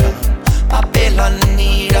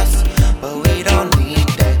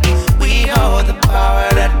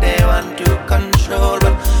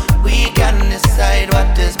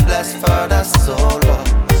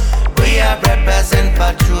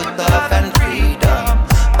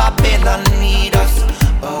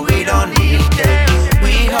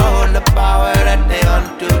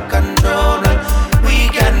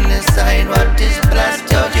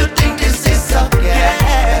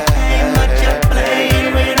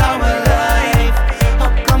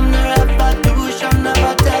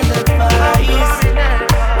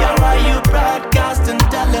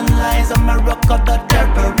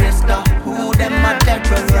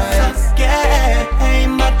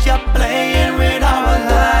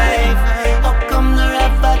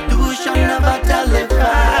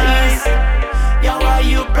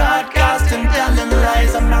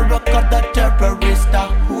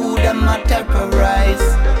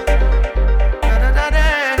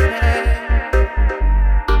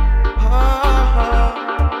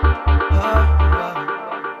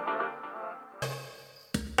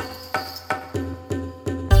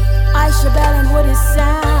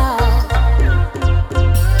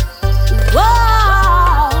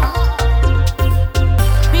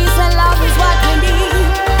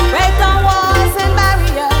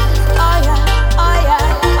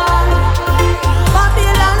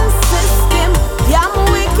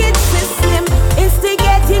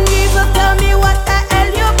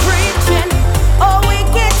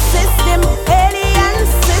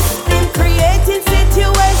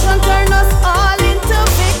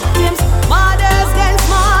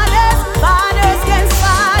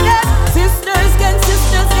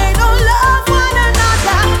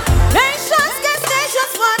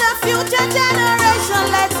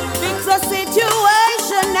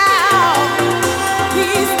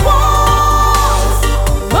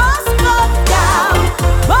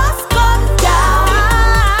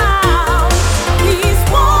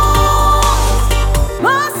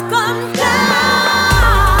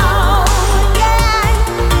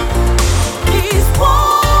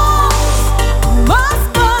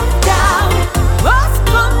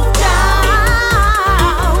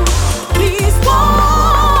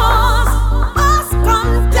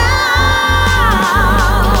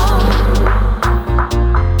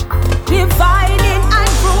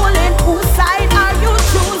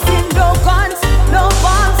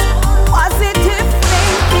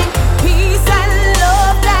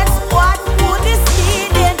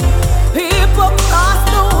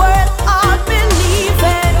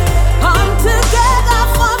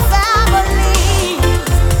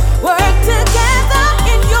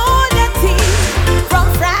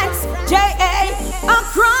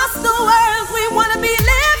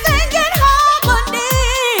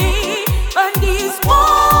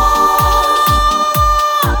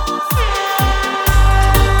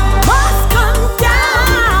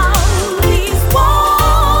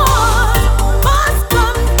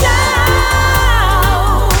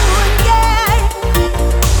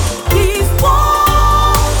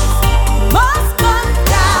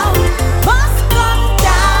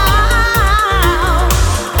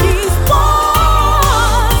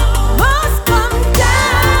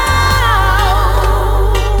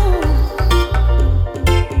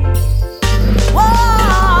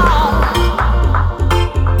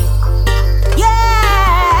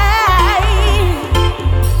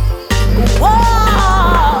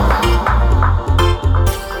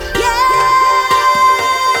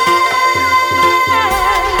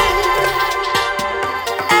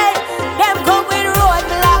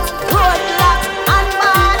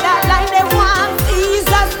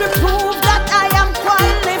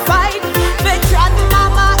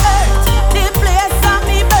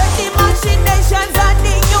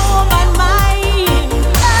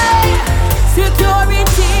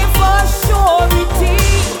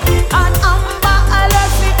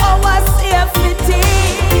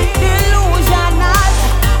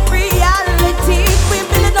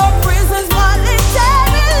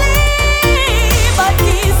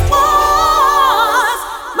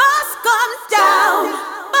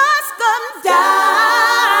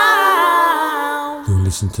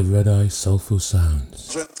to Red Eye Soulful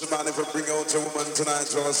Sounds. Gentlemen, if we bring out a woman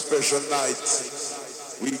tonight on a special night,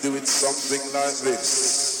 we do it something like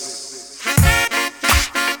this.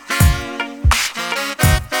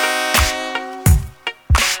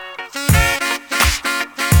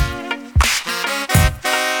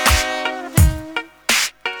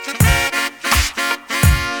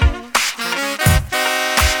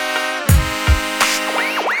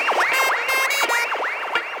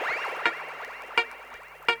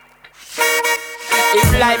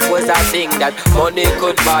 Life was a thing that money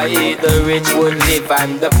could buy. The rich would live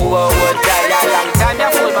and the poor would die. A long time you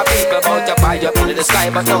fool my people about to buy up into the sky,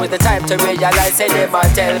 but now is the time to realize say them a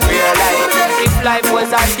tell real life. If life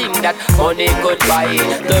was a thing that money could buy,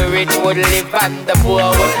 the rich would live and the poor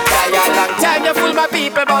would die. A long time you fool my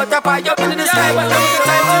people about to buy up into the sky, but now is the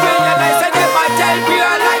time to realize say them a tell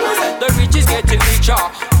real life. The rich is getting richer,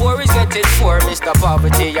 poor is getting poor. Mr.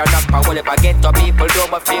 Poverty, you're not my will if I get to people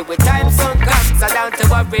don't feel with time soon comes. I down to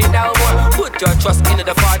worry no more. Put your trust in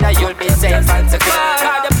the Father, you'll be safe and secure.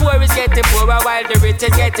 Cause the poor is getting poorer while the rich is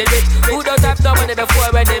getting rich. Who don't have no money before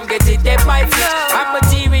when them get it, they might flip. And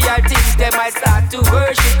material things, they might start to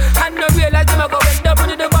worship. And no realize them are going up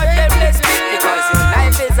into the bottom, let's because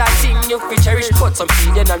life is a thing you can cherish. Put some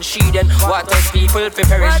feeding and sheeding, what else people fi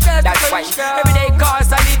perish. That's why every day cost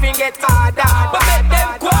a living get harder. But let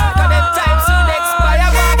them go, cause them time soon expire.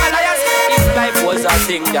 If life was a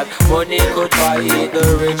thing that money could buy, the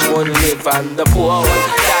rich would live and the poor would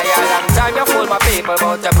die. A long time you fool my people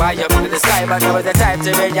about to buy up into the sky, but now is the time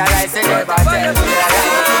to realize they never tell me a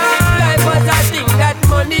lie. If life was a thing that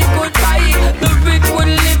money could buy, the rich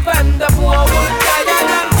would live and the poor would die. A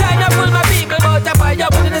long time you fool my people about to buy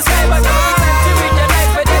up into the sky, but now is the time to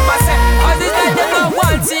realize they never say. Cause it's like they don't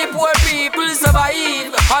want to see poor people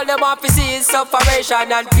survive. All them want to see is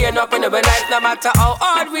sufferation and pain up in our life. No matter how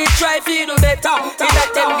hard we try to do better, we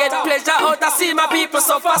let them get pleasure out of see my people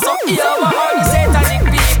suffer. So here we are, the satanic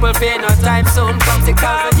people pay no time soon comes.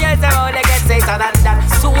 6,000 years ago they get Satan and that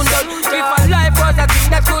soon done. If a life was a thing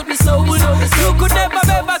that could be sold, you could never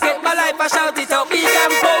ever get my life. I shout it out, big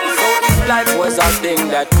and bold. So if life was a thing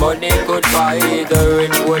that money could buy, the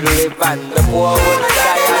rich would live and the poor would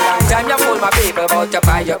die. A long time you fool my people about to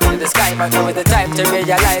buy up in the sky, but now is the time to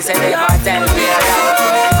realize and never tell me a lie.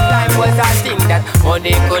 Life was a thing that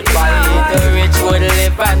money could buy, the rich would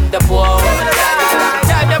live and the poor would die. A long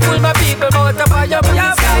time you fool my people about to buy up in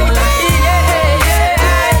the sky.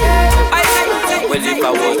 Well, if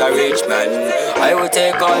I was a rich man, I would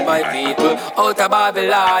take all my people out of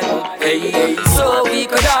Babylon. Hey, hey, so we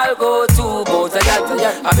could all go to both of that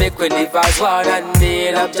and make we live as one and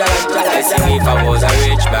build up Jalan. I say if I was a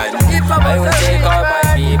rich man, I would take all my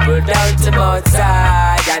people down to Mount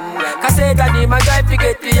Zion. Cause Satan in my drive to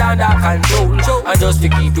get beyond our control, and just to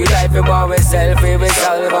keep your life in ourselves, we will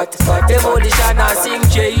solve it. Demolition and sing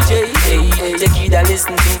JJ, hey, the kid and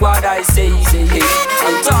listen to what I say, hey.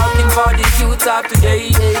 I'm talking for the youth of today,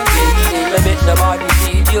 I bet nobody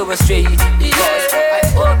lead you astray. Because I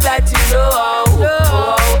hope that you know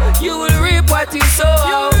you will reap what you sow.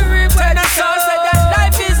 When I saw said that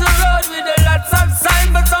life is a road with a lots of signs,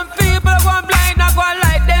 but some people go blind, I go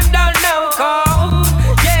like them down now. Come,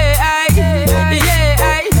 I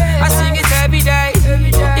sing it every day.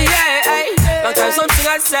 Long time something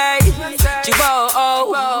I say, Chibo,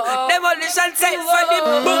 demolition say for the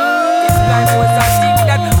boom. If life was a thing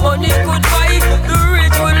that money could buy, the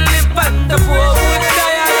rich would live and the poor would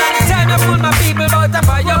die. A long time I pull my people out of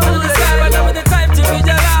fire to the sky, but now is the time to reach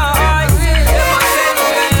the light.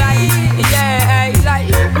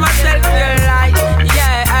 Myself feel like,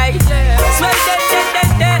 swear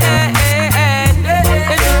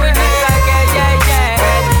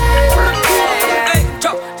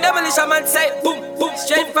demolition man say boom, boom,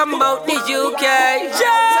 straight from out the UK. So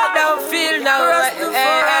don't feel now,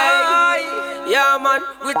 yeah man,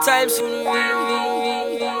 with time soon.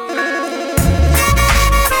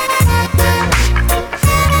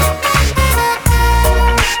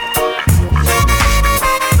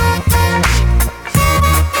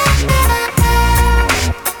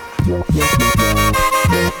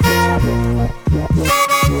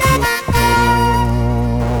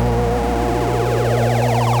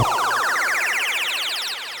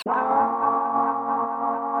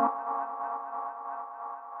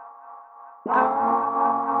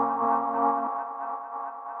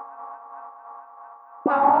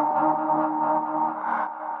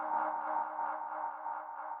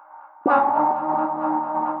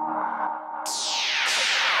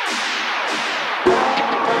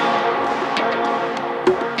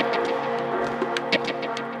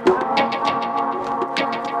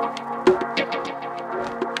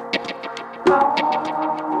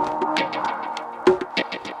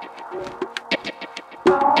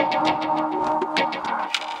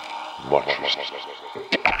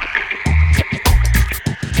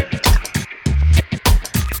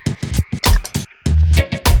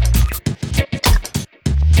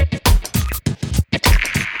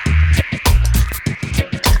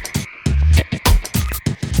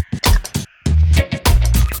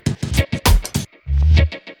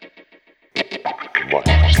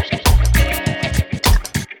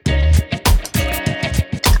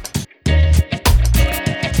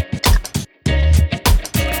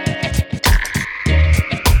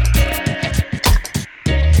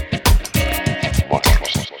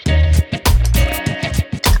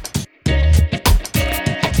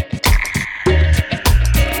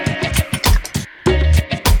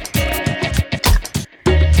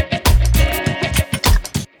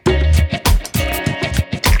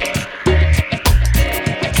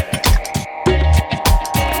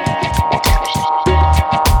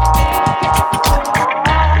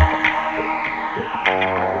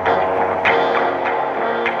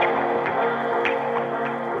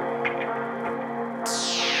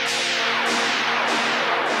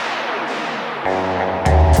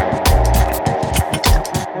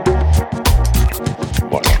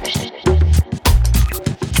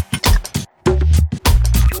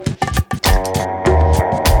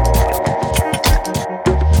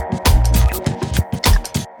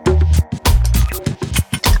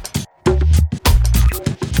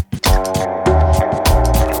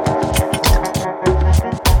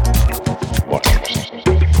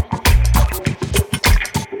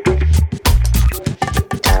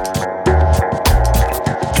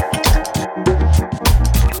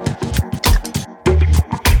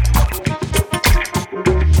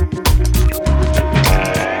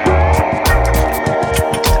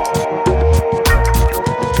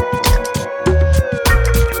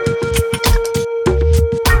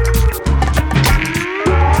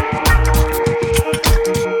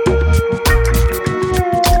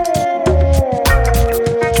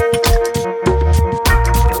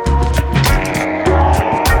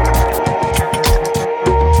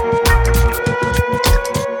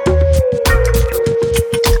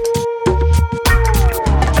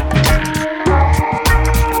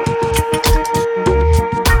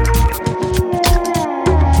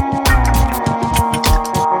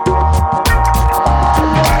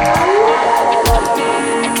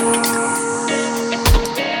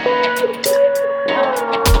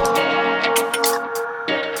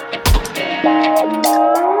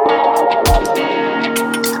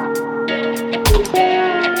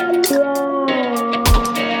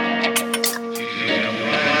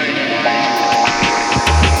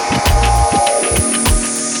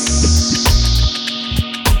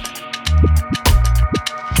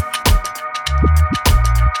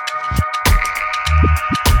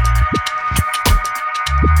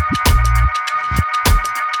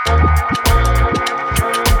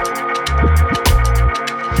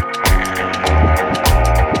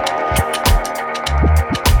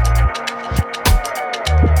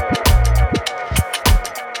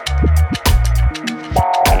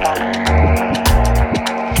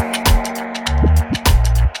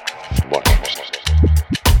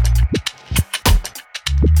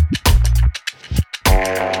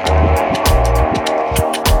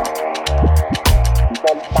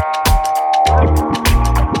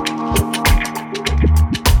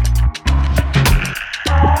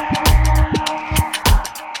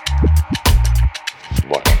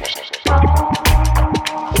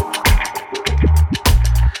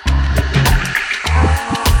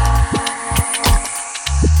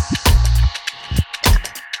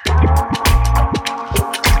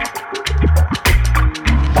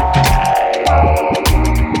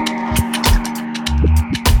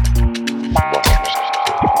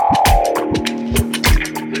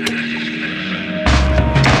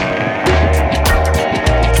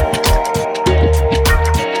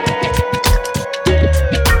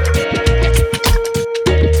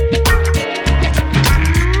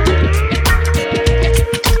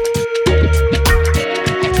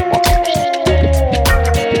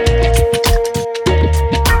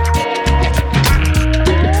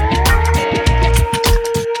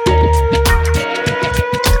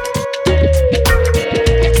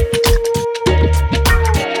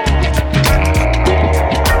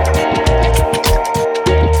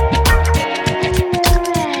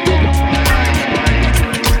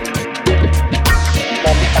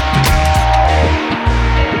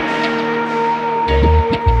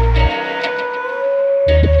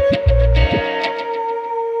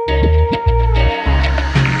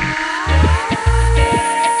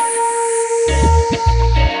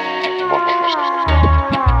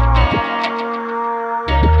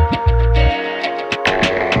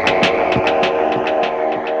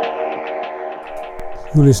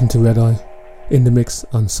 You listen to Red Eye in the mix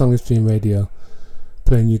on Song Extreme Radio,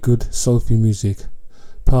 playing you good soulful music,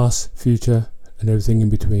 past, future, and everything in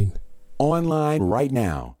between. Online right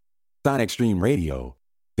now,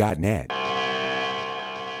 SonicStreamRadio.net.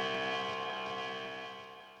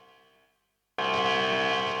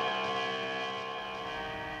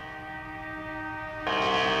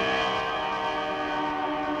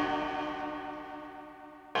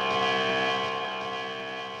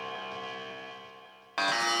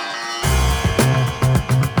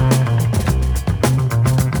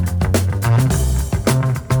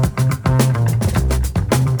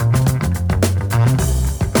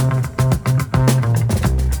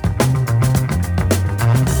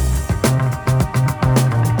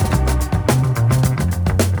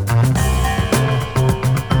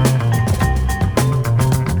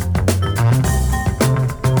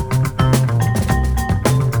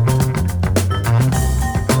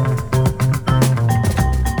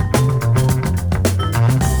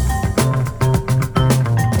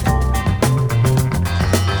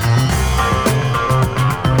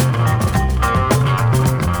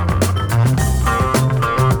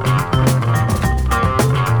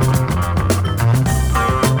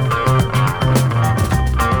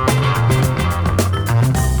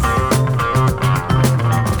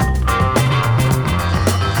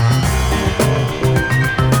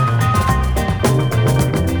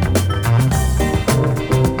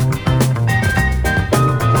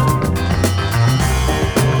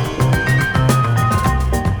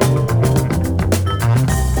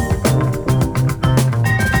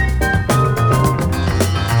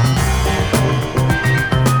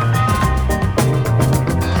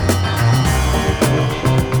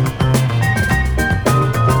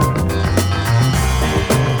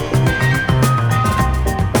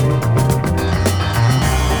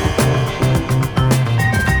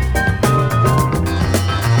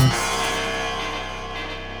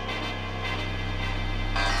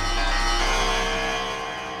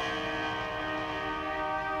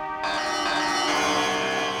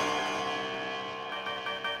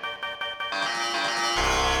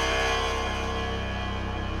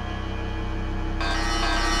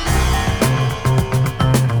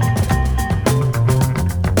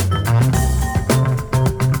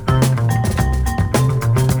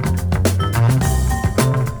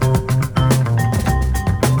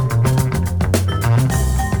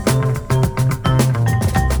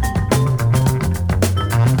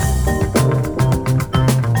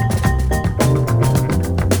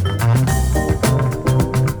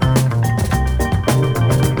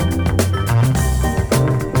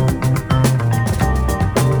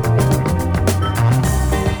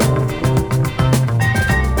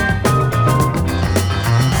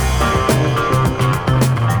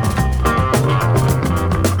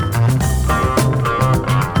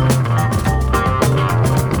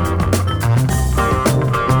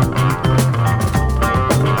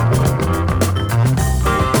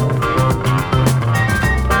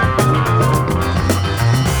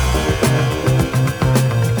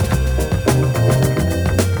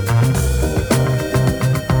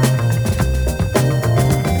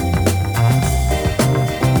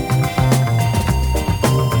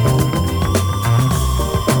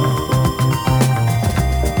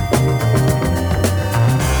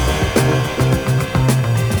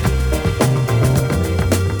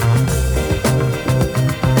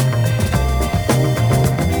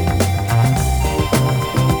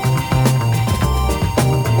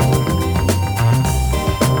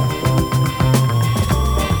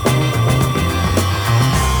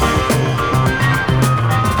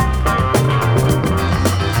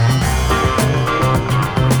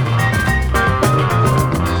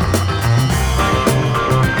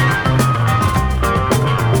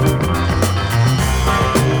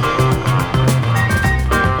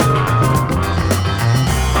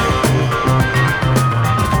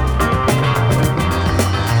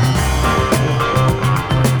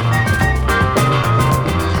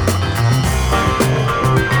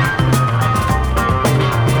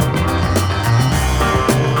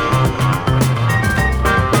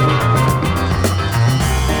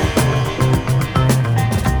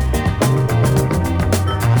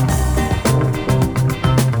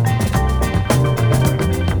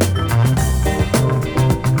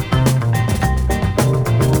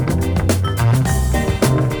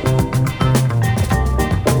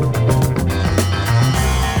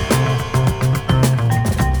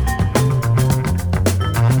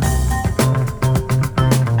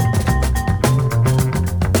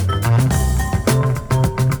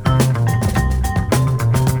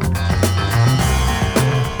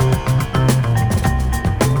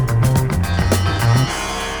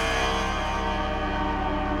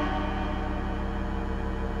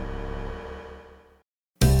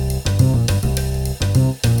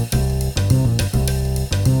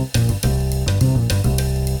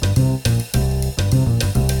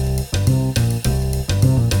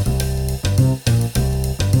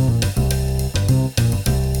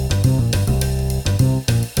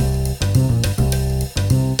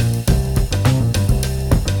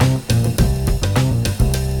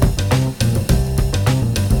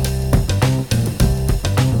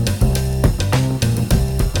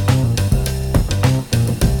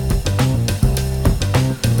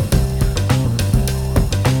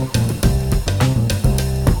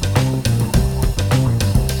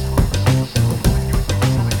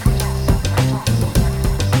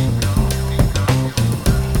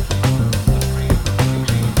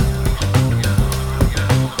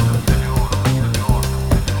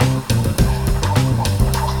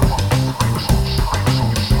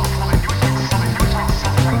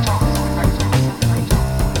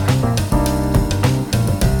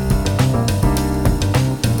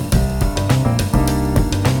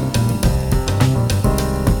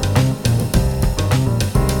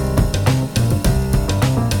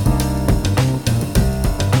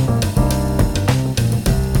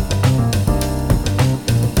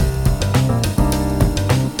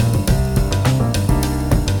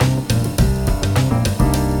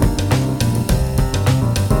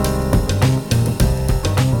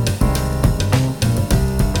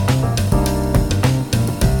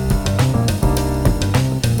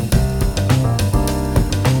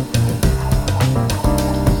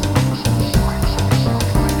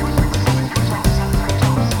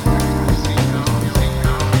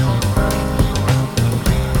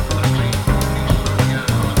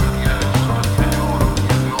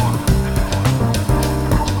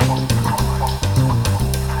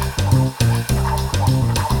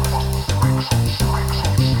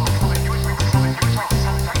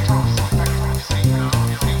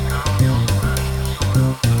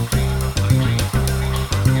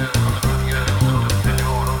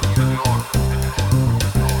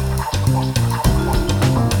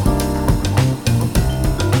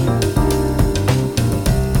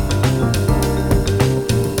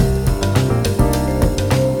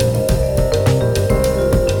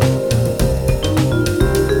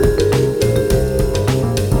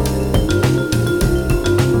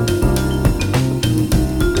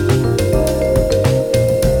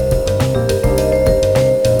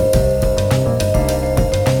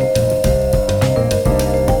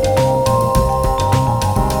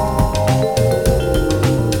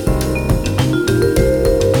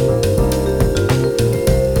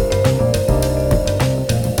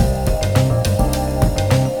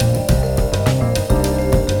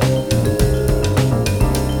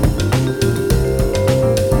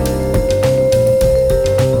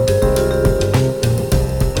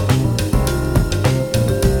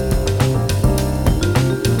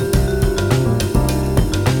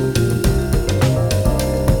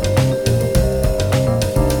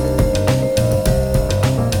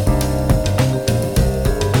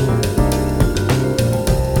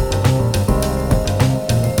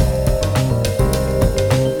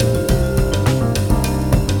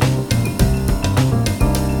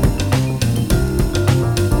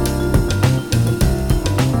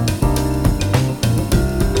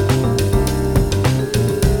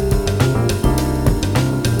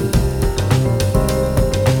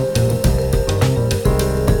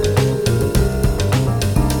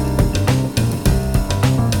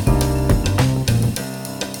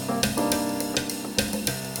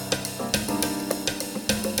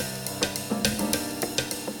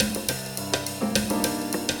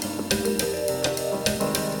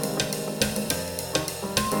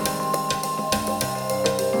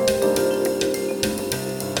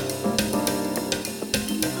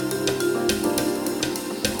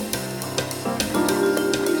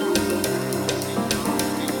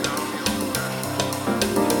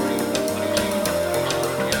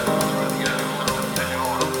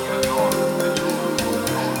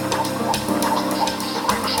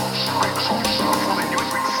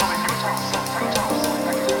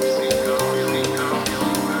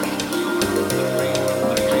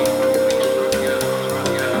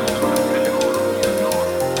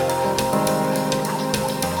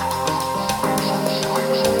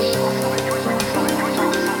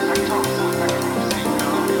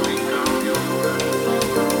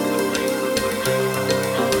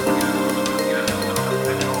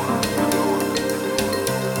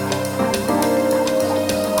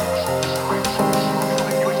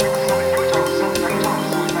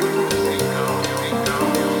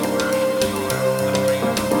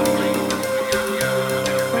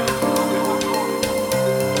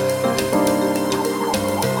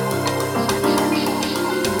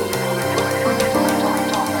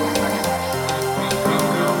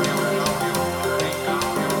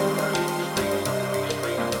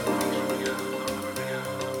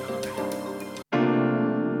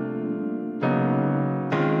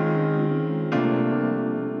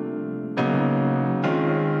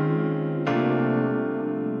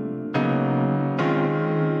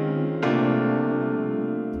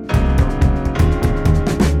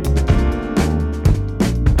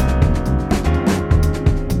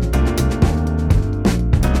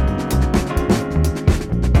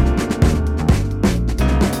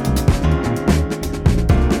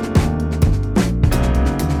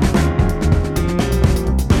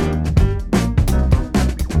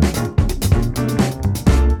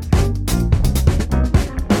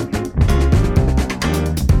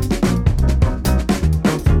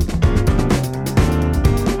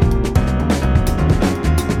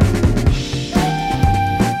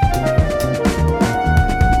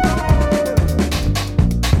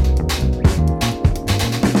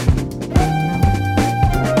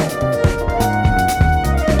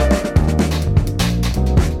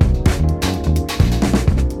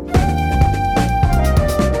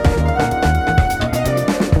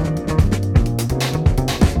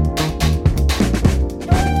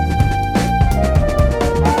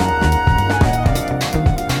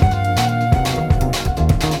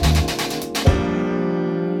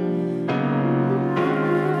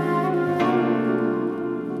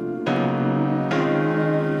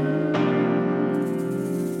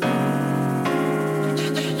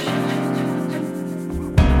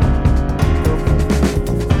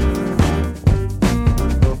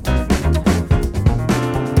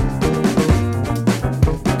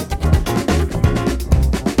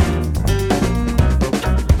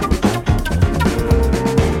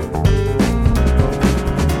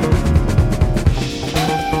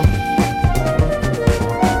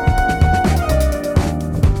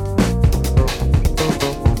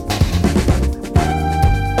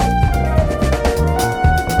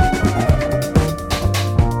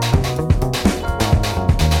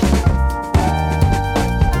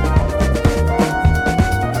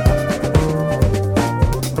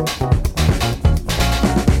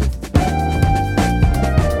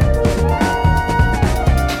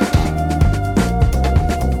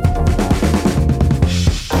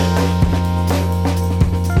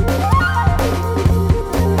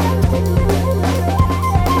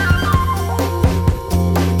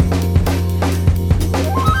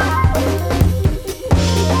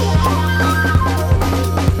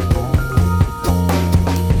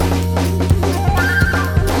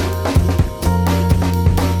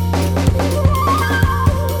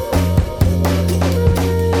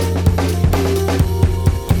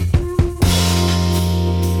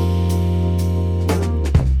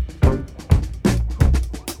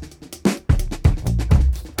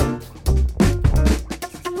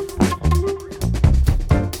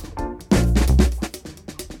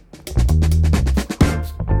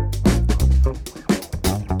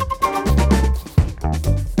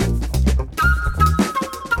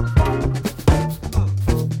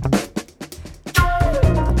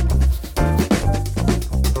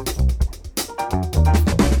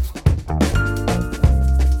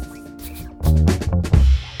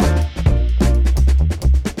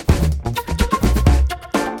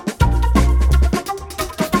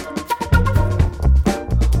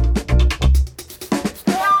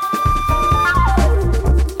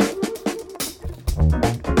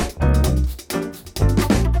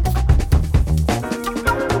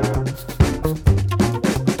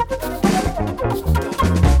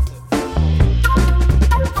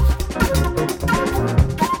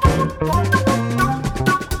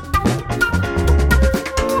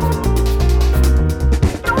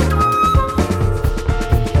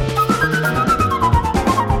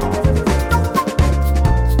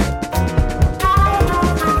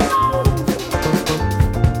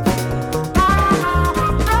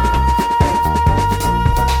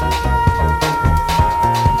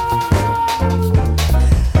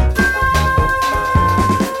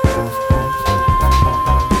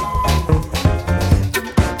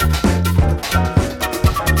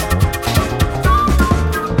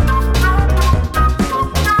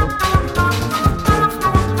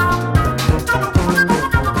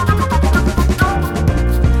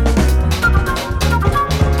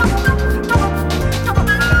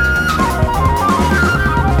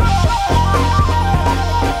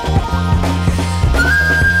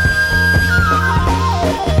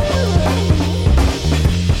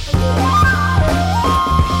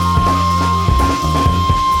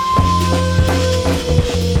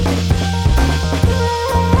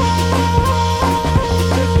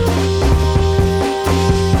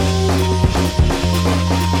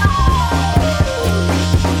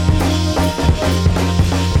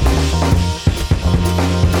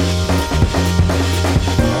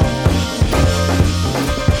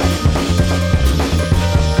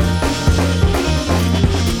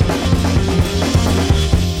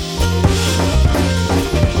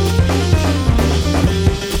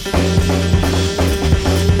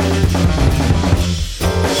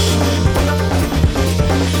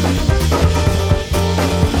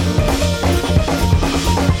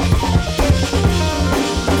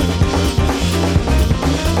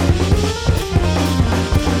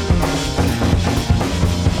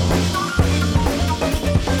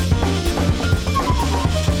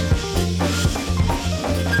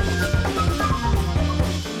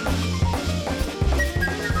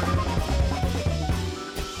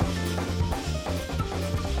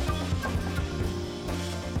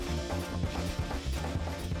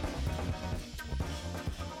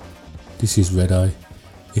 This is Red Eye,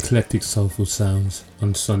 eclectic soulful sounds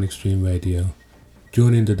on Sonic Stream Radio.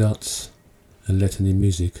 Join in the dots and letting the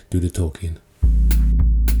music do the talking.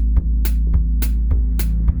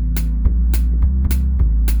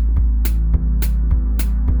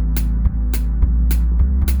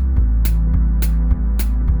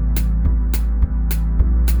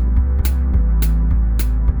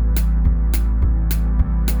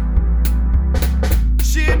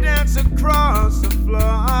 She danced across the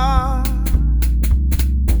floor,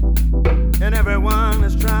 and everyone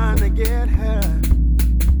is trying to get her.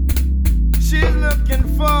 She's looking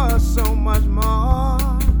for so much more.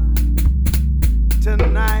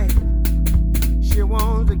 Tonight, she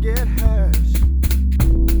wants to get hers.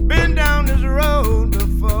 Been down this road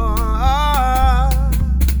before.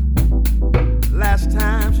 Last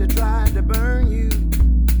time she tried to burn you,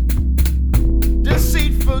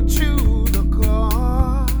 deceitful to the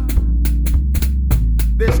core.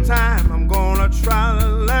 This time I'm gonna try to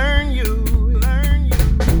learn you.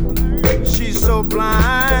 She's so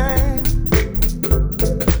blind.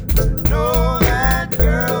 Know that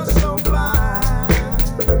girl's so blind.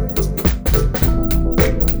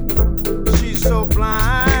 She's so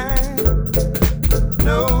blind.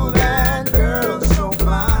 Know that girl's so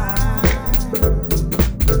blind.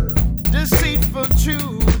 Deceitful to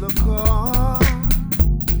the core.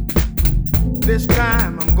 This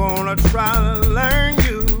time I'm gonna try to learn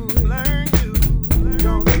you.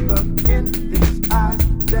 Don't look in these eyes,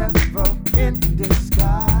 devil in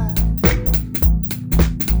disguise.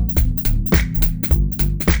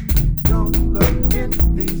 Don't look in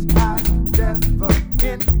these eyes, devil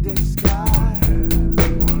in disguise.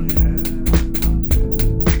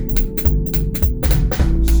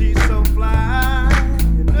 She's so fly,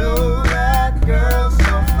 you know that girl's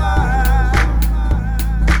so fly.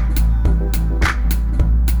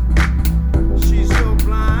 She's so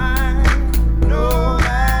blind, know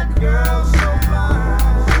that girl's so blind.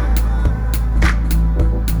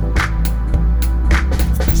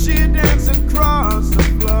 She danced across the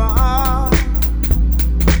floor,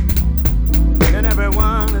 and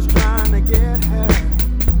everyone is trying to get her.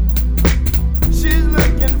 She's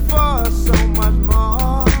looking for so much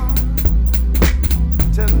more.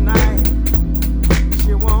 Tonight,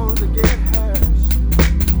 she wants to get hers.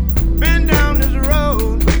 Been down this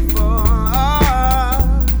road before.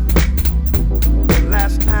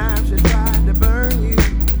 Last time she tried to burn you,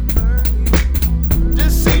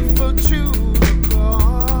 deceitful to the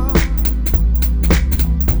core.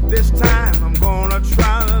 This time I'm gonna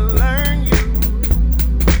try to learn you.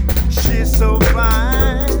 She's so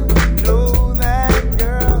fine, know that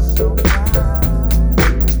girl's so fine.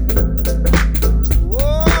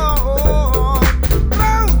 Whoa,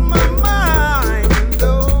 blows my mind,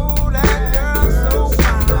 know that girl's so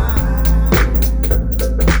fine.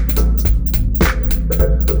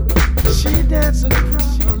 She dances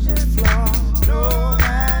across the floor, know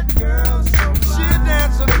that girl's so fine. She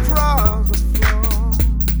dances across the floor.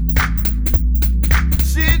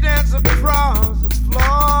 She dances across the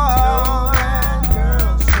floor.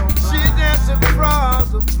 She dances across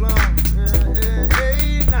the floor.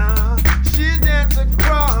 Hey, now. She dances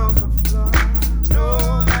across the floor. Know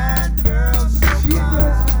that girl's so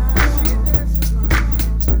fine. She dances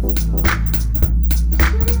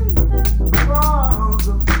across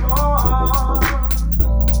the floor.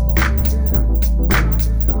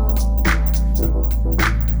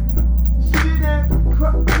 She dances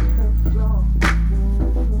across the floor.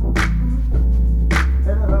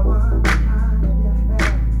 And everyone trying to get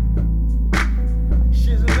her.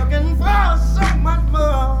 She's looking for so much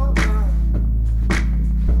more.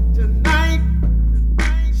 Tonight,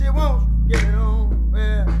 she won't get it on.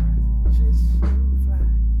 Well, she's so fly.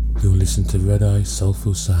 You'll listen to Red Eye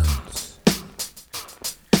Soulful Sounds.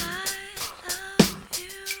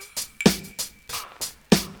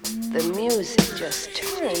 The music just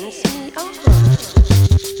turns me on.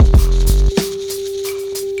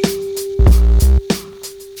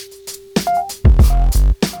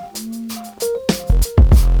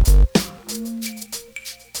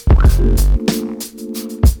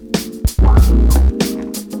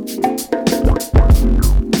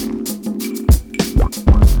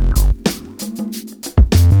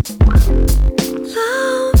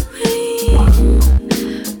 Love me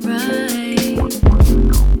right.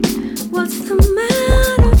 What's the matter?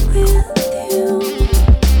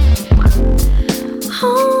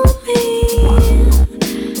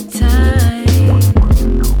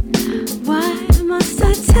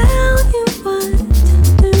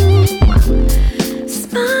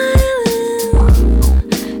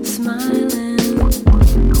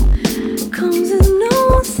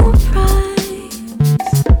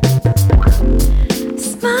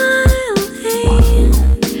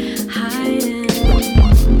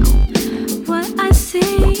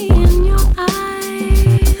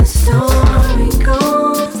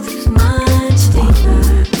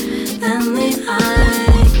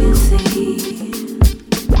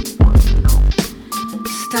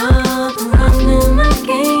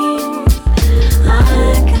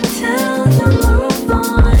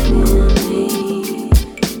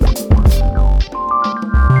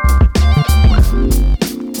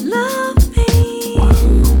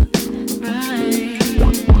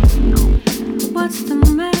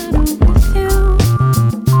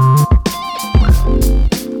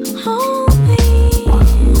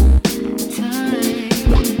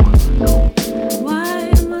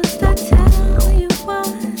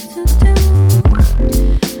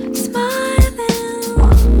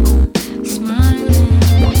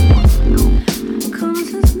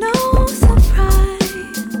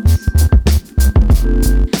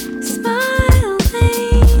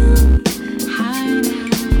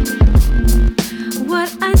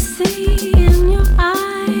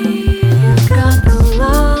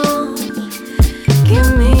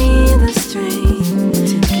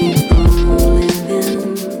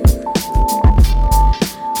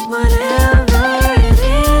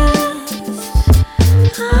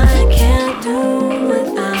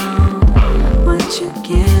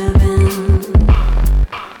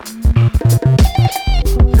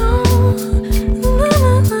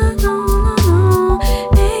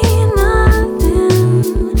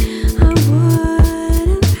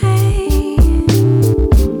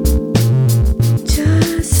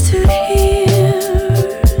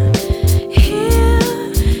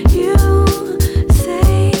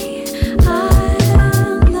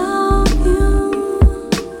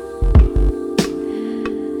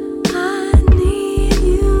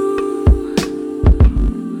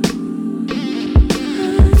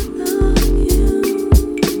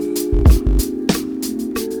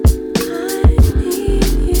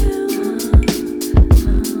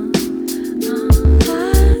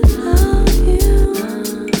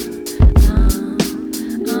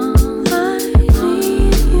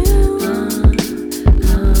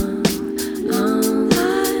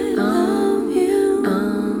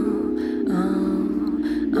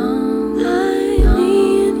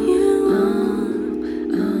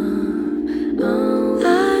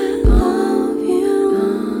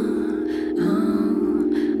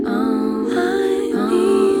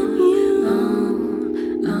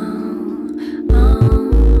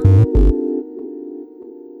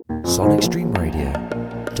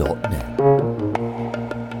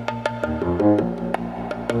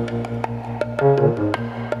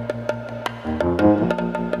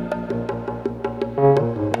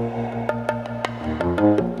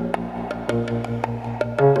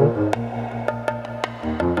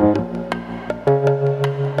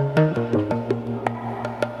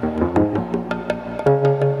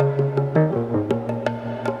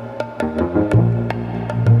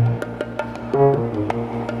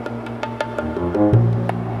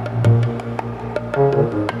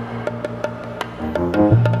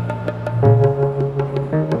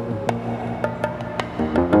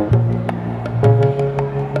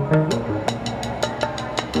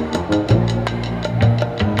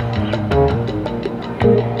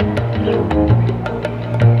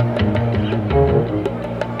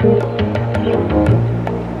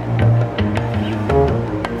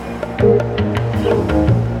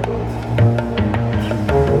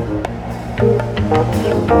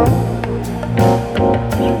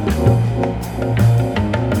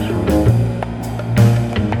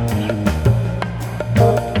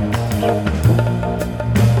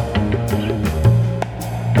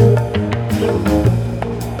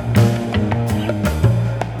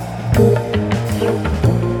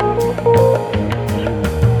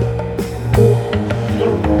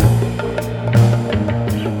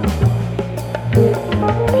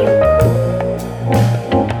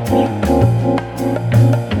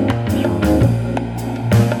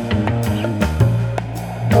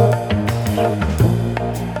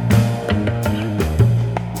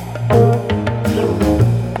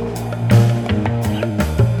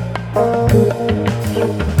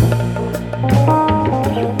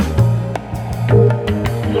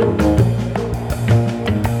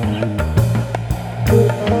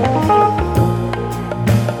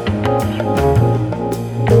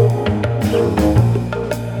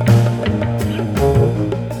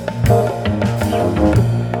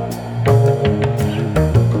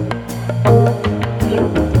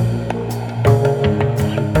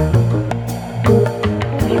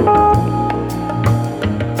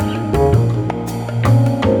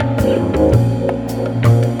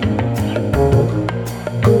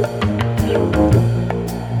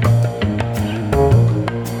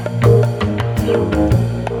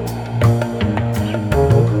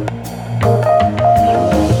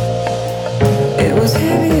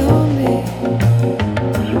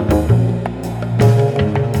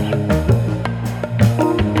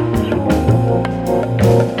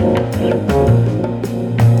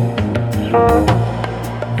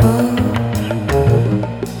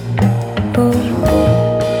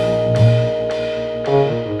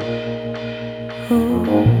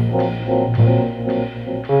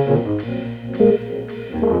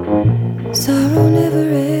 Sorrow never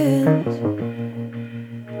ends.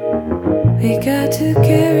 We got to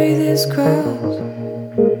carry this cross.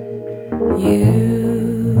 You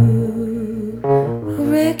will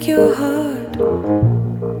wreck your heart,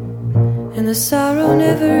 and the sorrow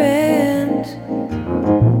never ends.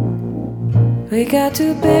 We got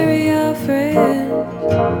to bury our friends.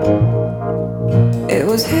 It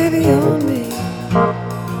was heavy on me.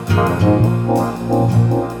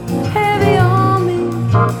 Heavy on me.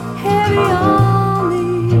 Heavy on me.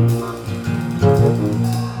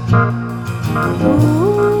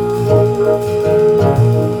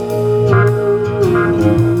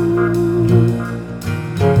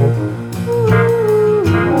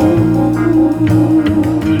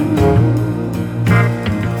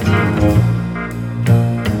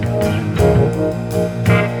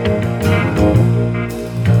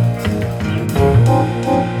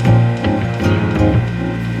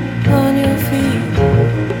 On your feet.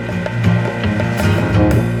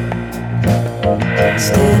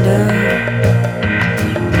 Stand up.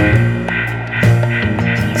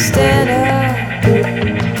 Stand up.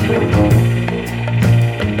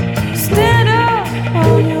 Stand up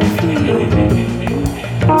on your feet.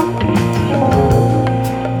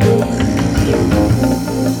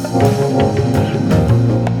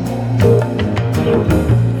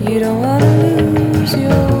 You don't want to lose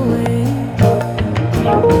your way.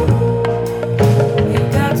 You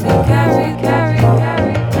got to carry.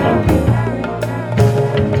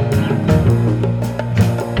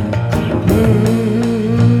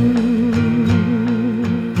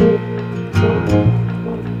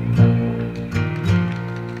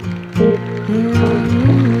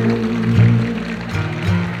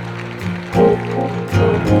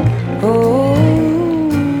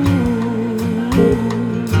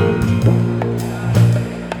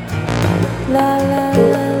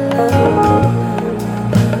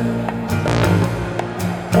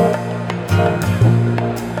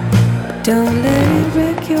 Don't let it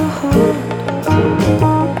wreck your heart,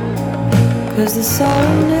 'cause the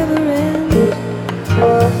sorrow never ends.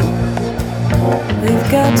 We've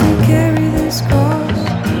got to carry this cross,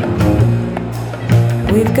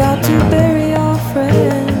 we've got to bury our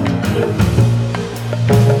friend.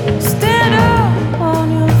 Stand up on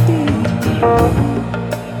your feet,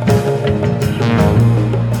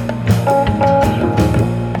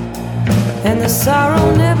 and the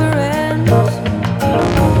sorrow never ends.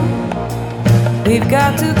 We've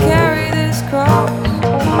got to carry this cross,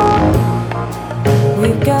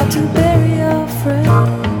 we've got to bury our friend.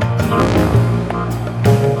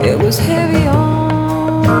 It was heavy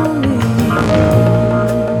on me,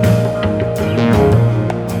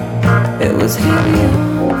 it was heavy on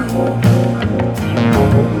me.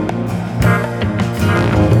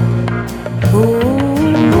 Ooh.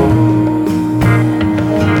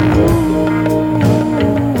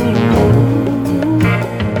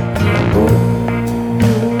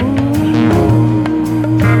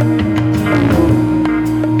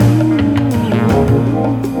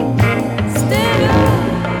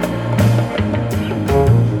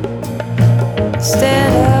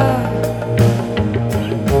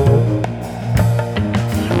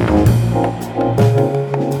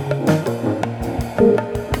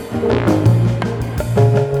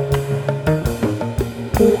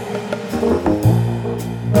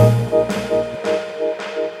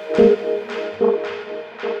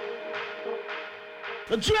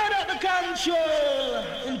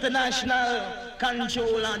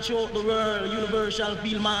 Control and choke the world. Universal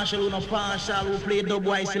Field Marshal, who no partial, who play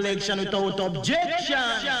dubwise selection without objection.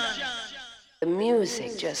 The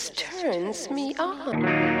music just turns me on.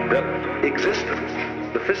 The existence,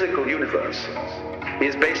 the physical universe,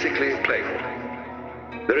 is basically playful.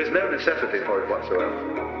 There is no necessity for it whatsoever.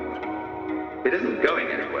 It isn't going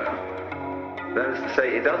anywhere. That is to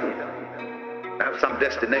say, it doesn't have some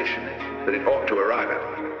destination that it ought to arrive at.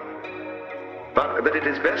 But it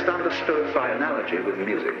is best understood by analogy with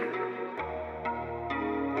music.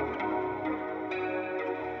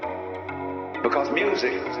 Because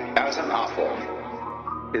music, as an art form,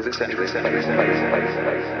 is essentially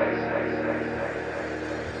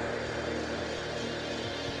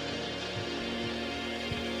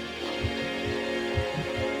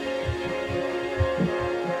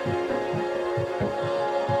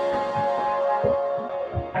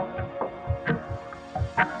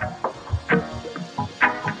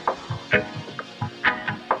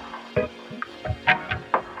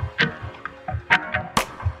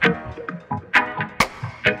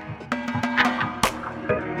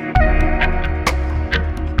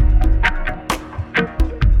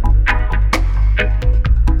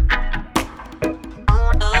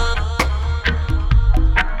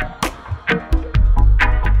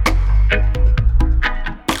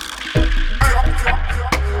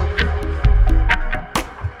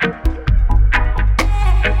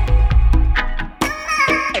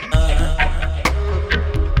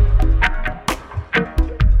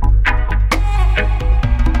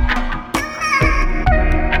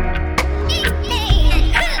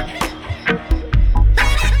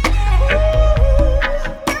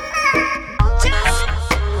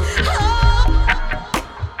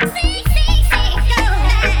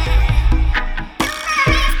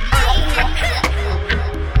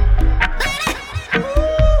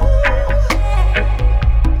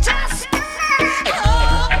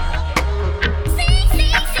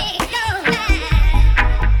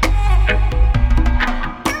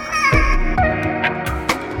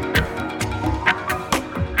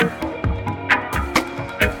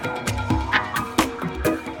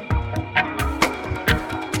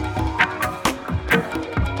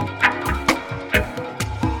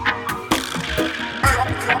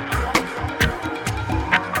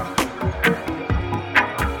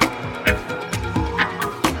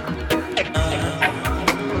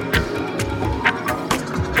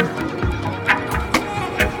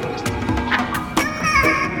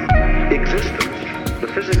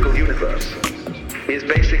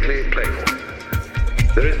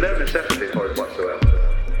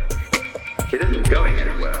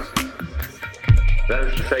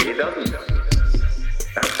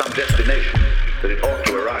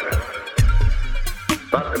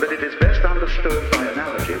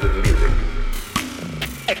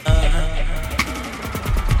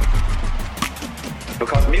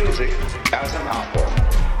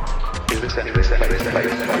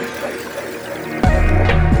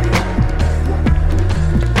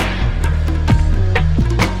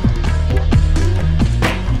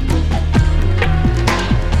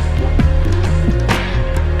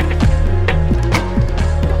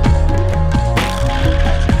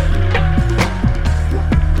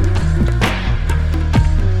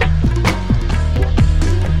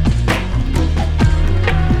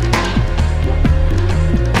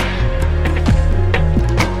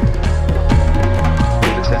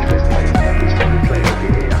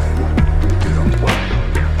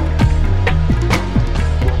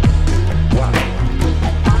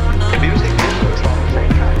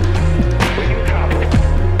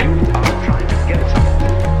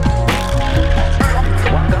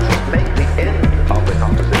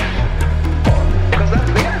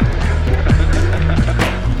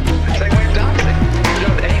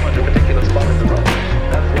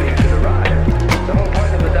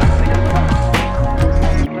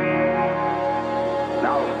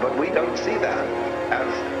don't see that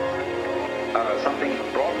as something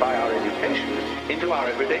brought by our education into our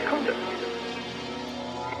everyday conduct.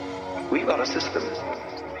 We've got a system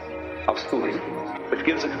of schooling which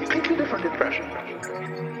gives a completely different impression.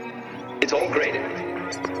 It's all graded.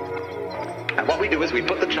 And what we do is we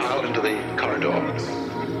put the child into the corridor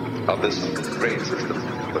of this grade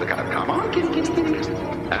system with a kind of, come on, kitty, kitty, kitty.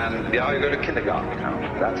 And now you go to kindergarten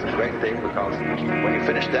now. That's a great thing because when you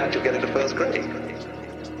finish that, you'll get into first grade.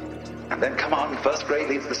 And then come on, first grade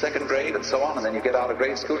leads to second grade and so on, and then you get out of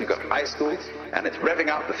grade school, you go to high school, and it's revving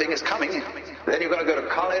out, the thing is coming. Then you're going to go to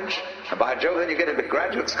college, and by Jove, then you get into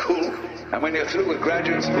graduate school. And when you're through with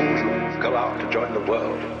graduate school, you go out to join the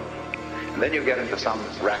world. And then you get into some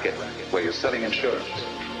racket where you're selling insurance.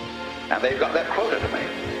 And they've got that quota to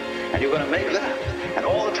make. And you're going to make that. And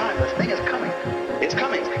all the time, this thing is coming. It's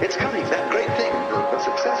coming. It's coming. That great thing. The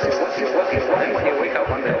success is what you're working for. Then when you wake up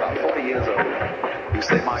one day about 40 years old, you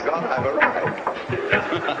say, my God, I've arrived.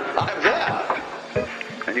 I'm there.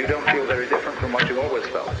 And you don't feel very different from what you always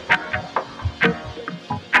felt.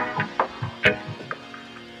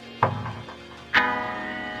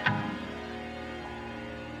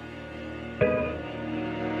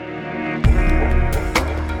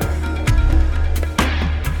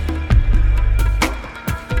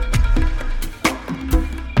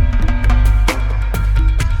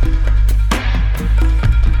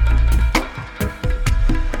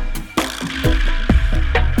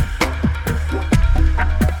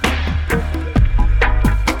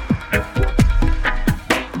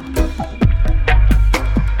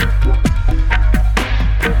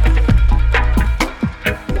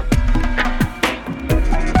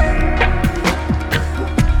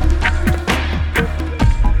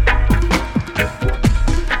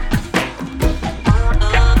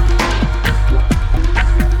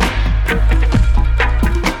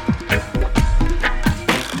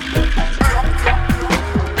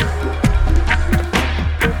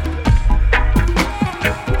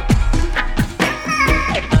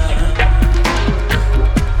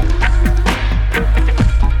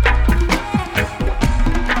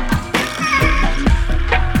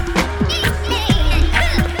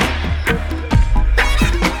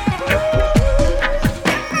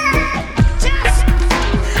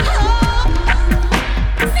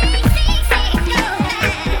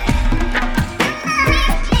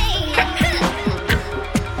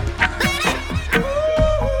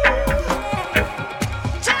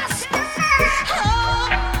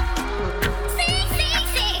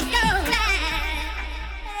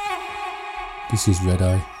 This is Red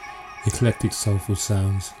Eye, eclectic soulful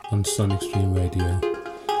sounds on Sonic Stream Radio.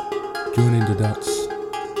 Join in the dots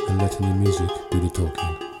and letting the music do the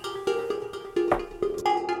talking.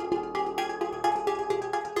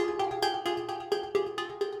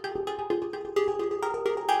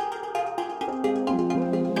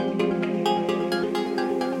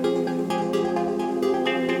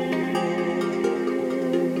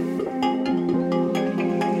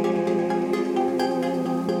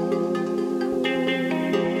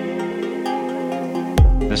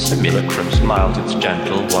 The simulacrum smiles its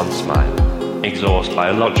gentle one smile, exhaust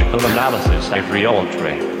biological analysis every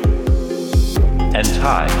altering.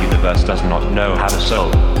 Entire universe does not know how to soul.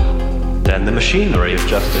 Then the machinery of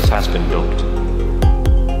justice has been built.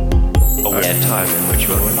 Aware time in which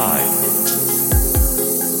we're alive.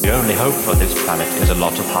 The only hope for this planet is a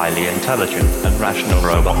lot of highly intelligent and rational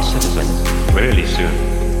robot citizens, really soon.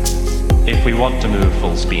 If we want to move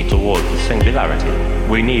full speed toward the singularity,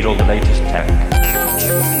 we need all the latest tech.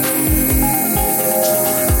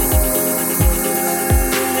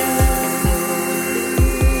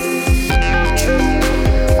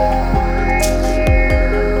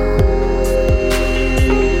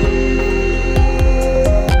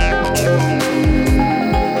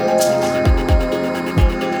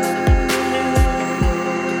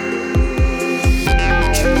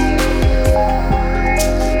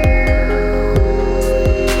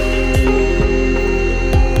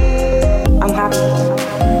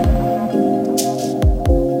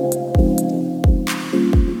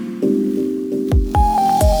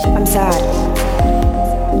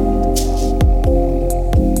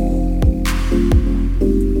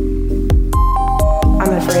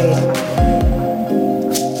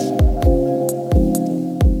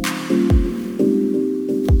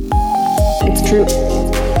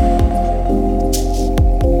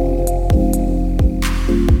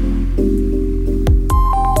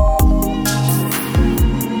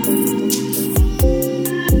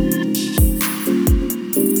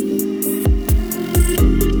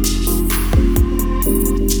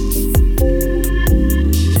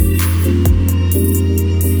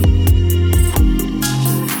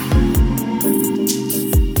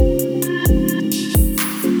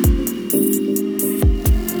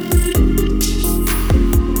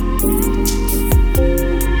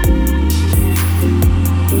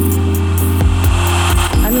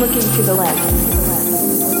 looking to the left.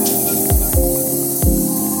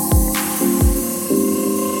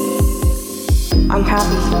 I'm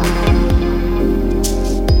happy.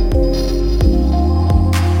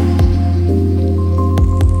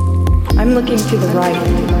 I'm looking to the right.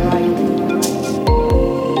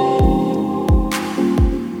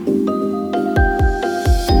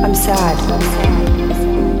 I'm sad.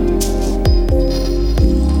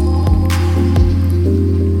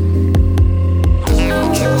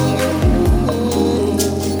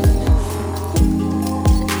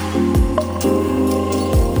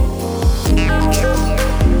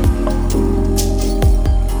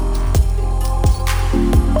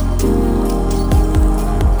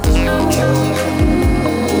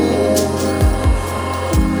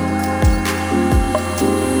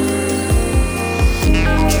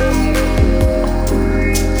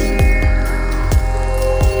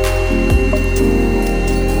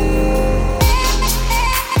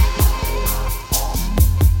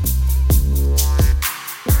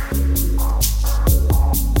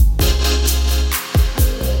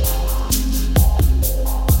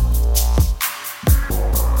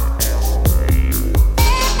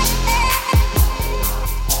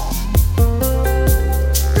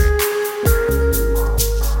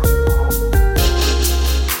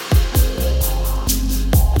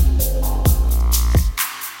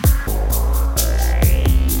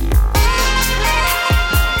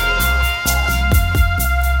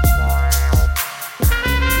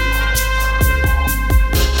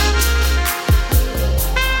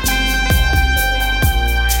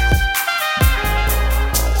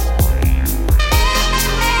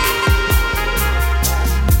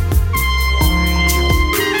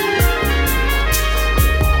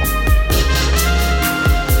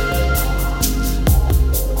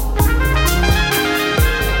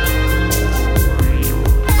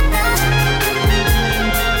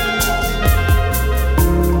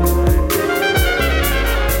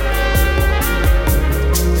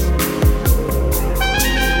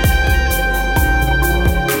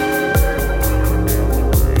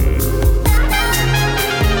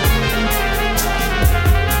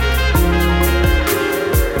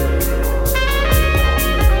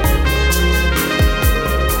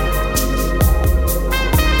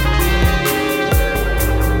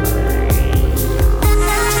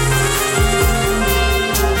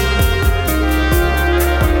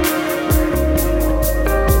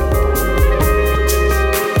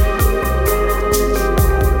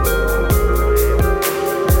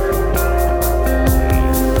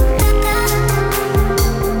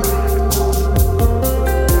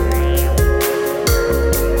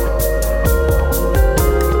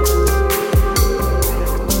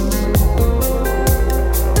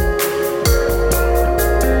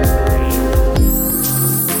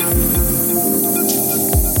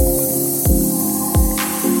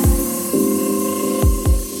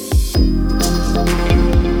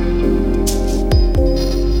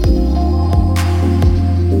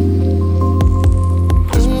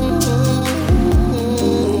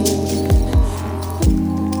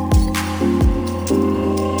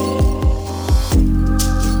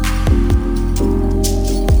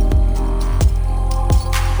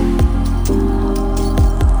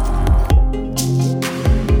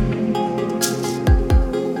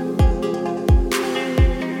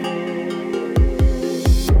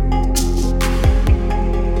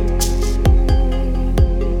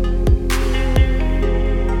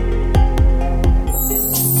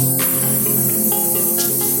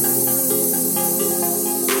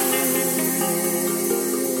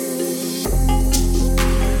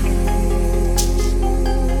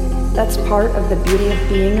 That's part of the beauty of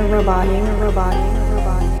being a robot.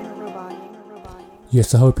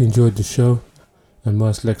 Yes, I hope you enjoyed the show and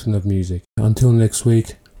my selection of music. Until next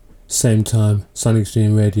week, same time, Sonic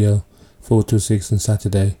Stream Radio, 4 to 6 on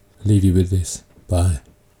Saturday. I'll leave you with this. Bye.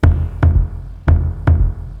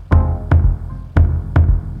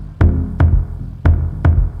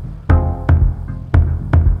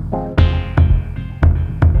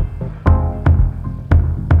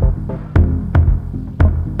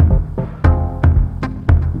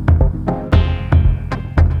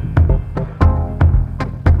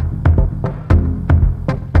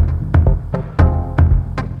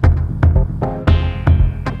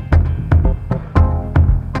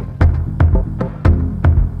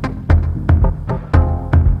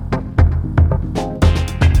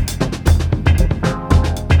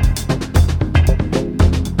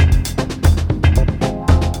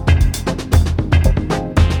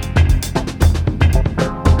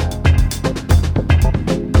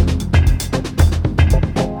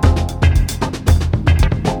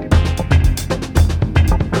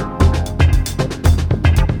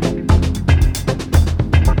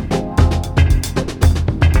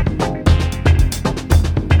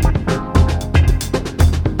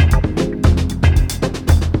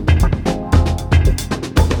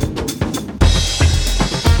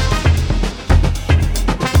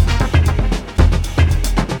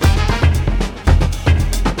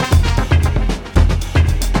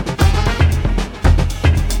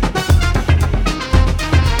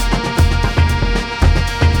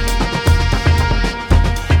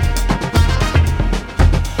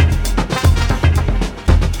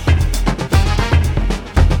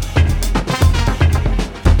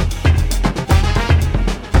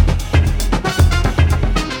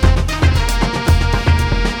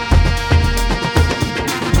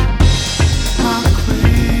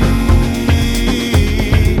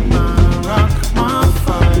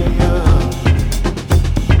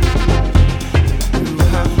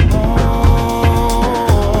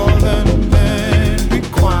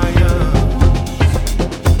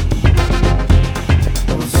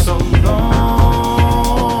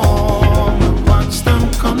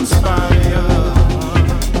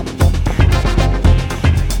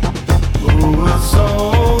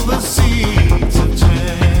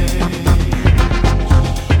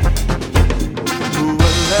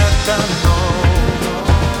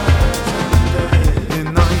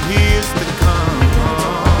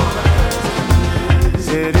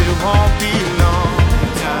 it won't be long.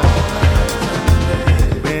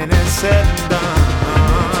 When it's said and done.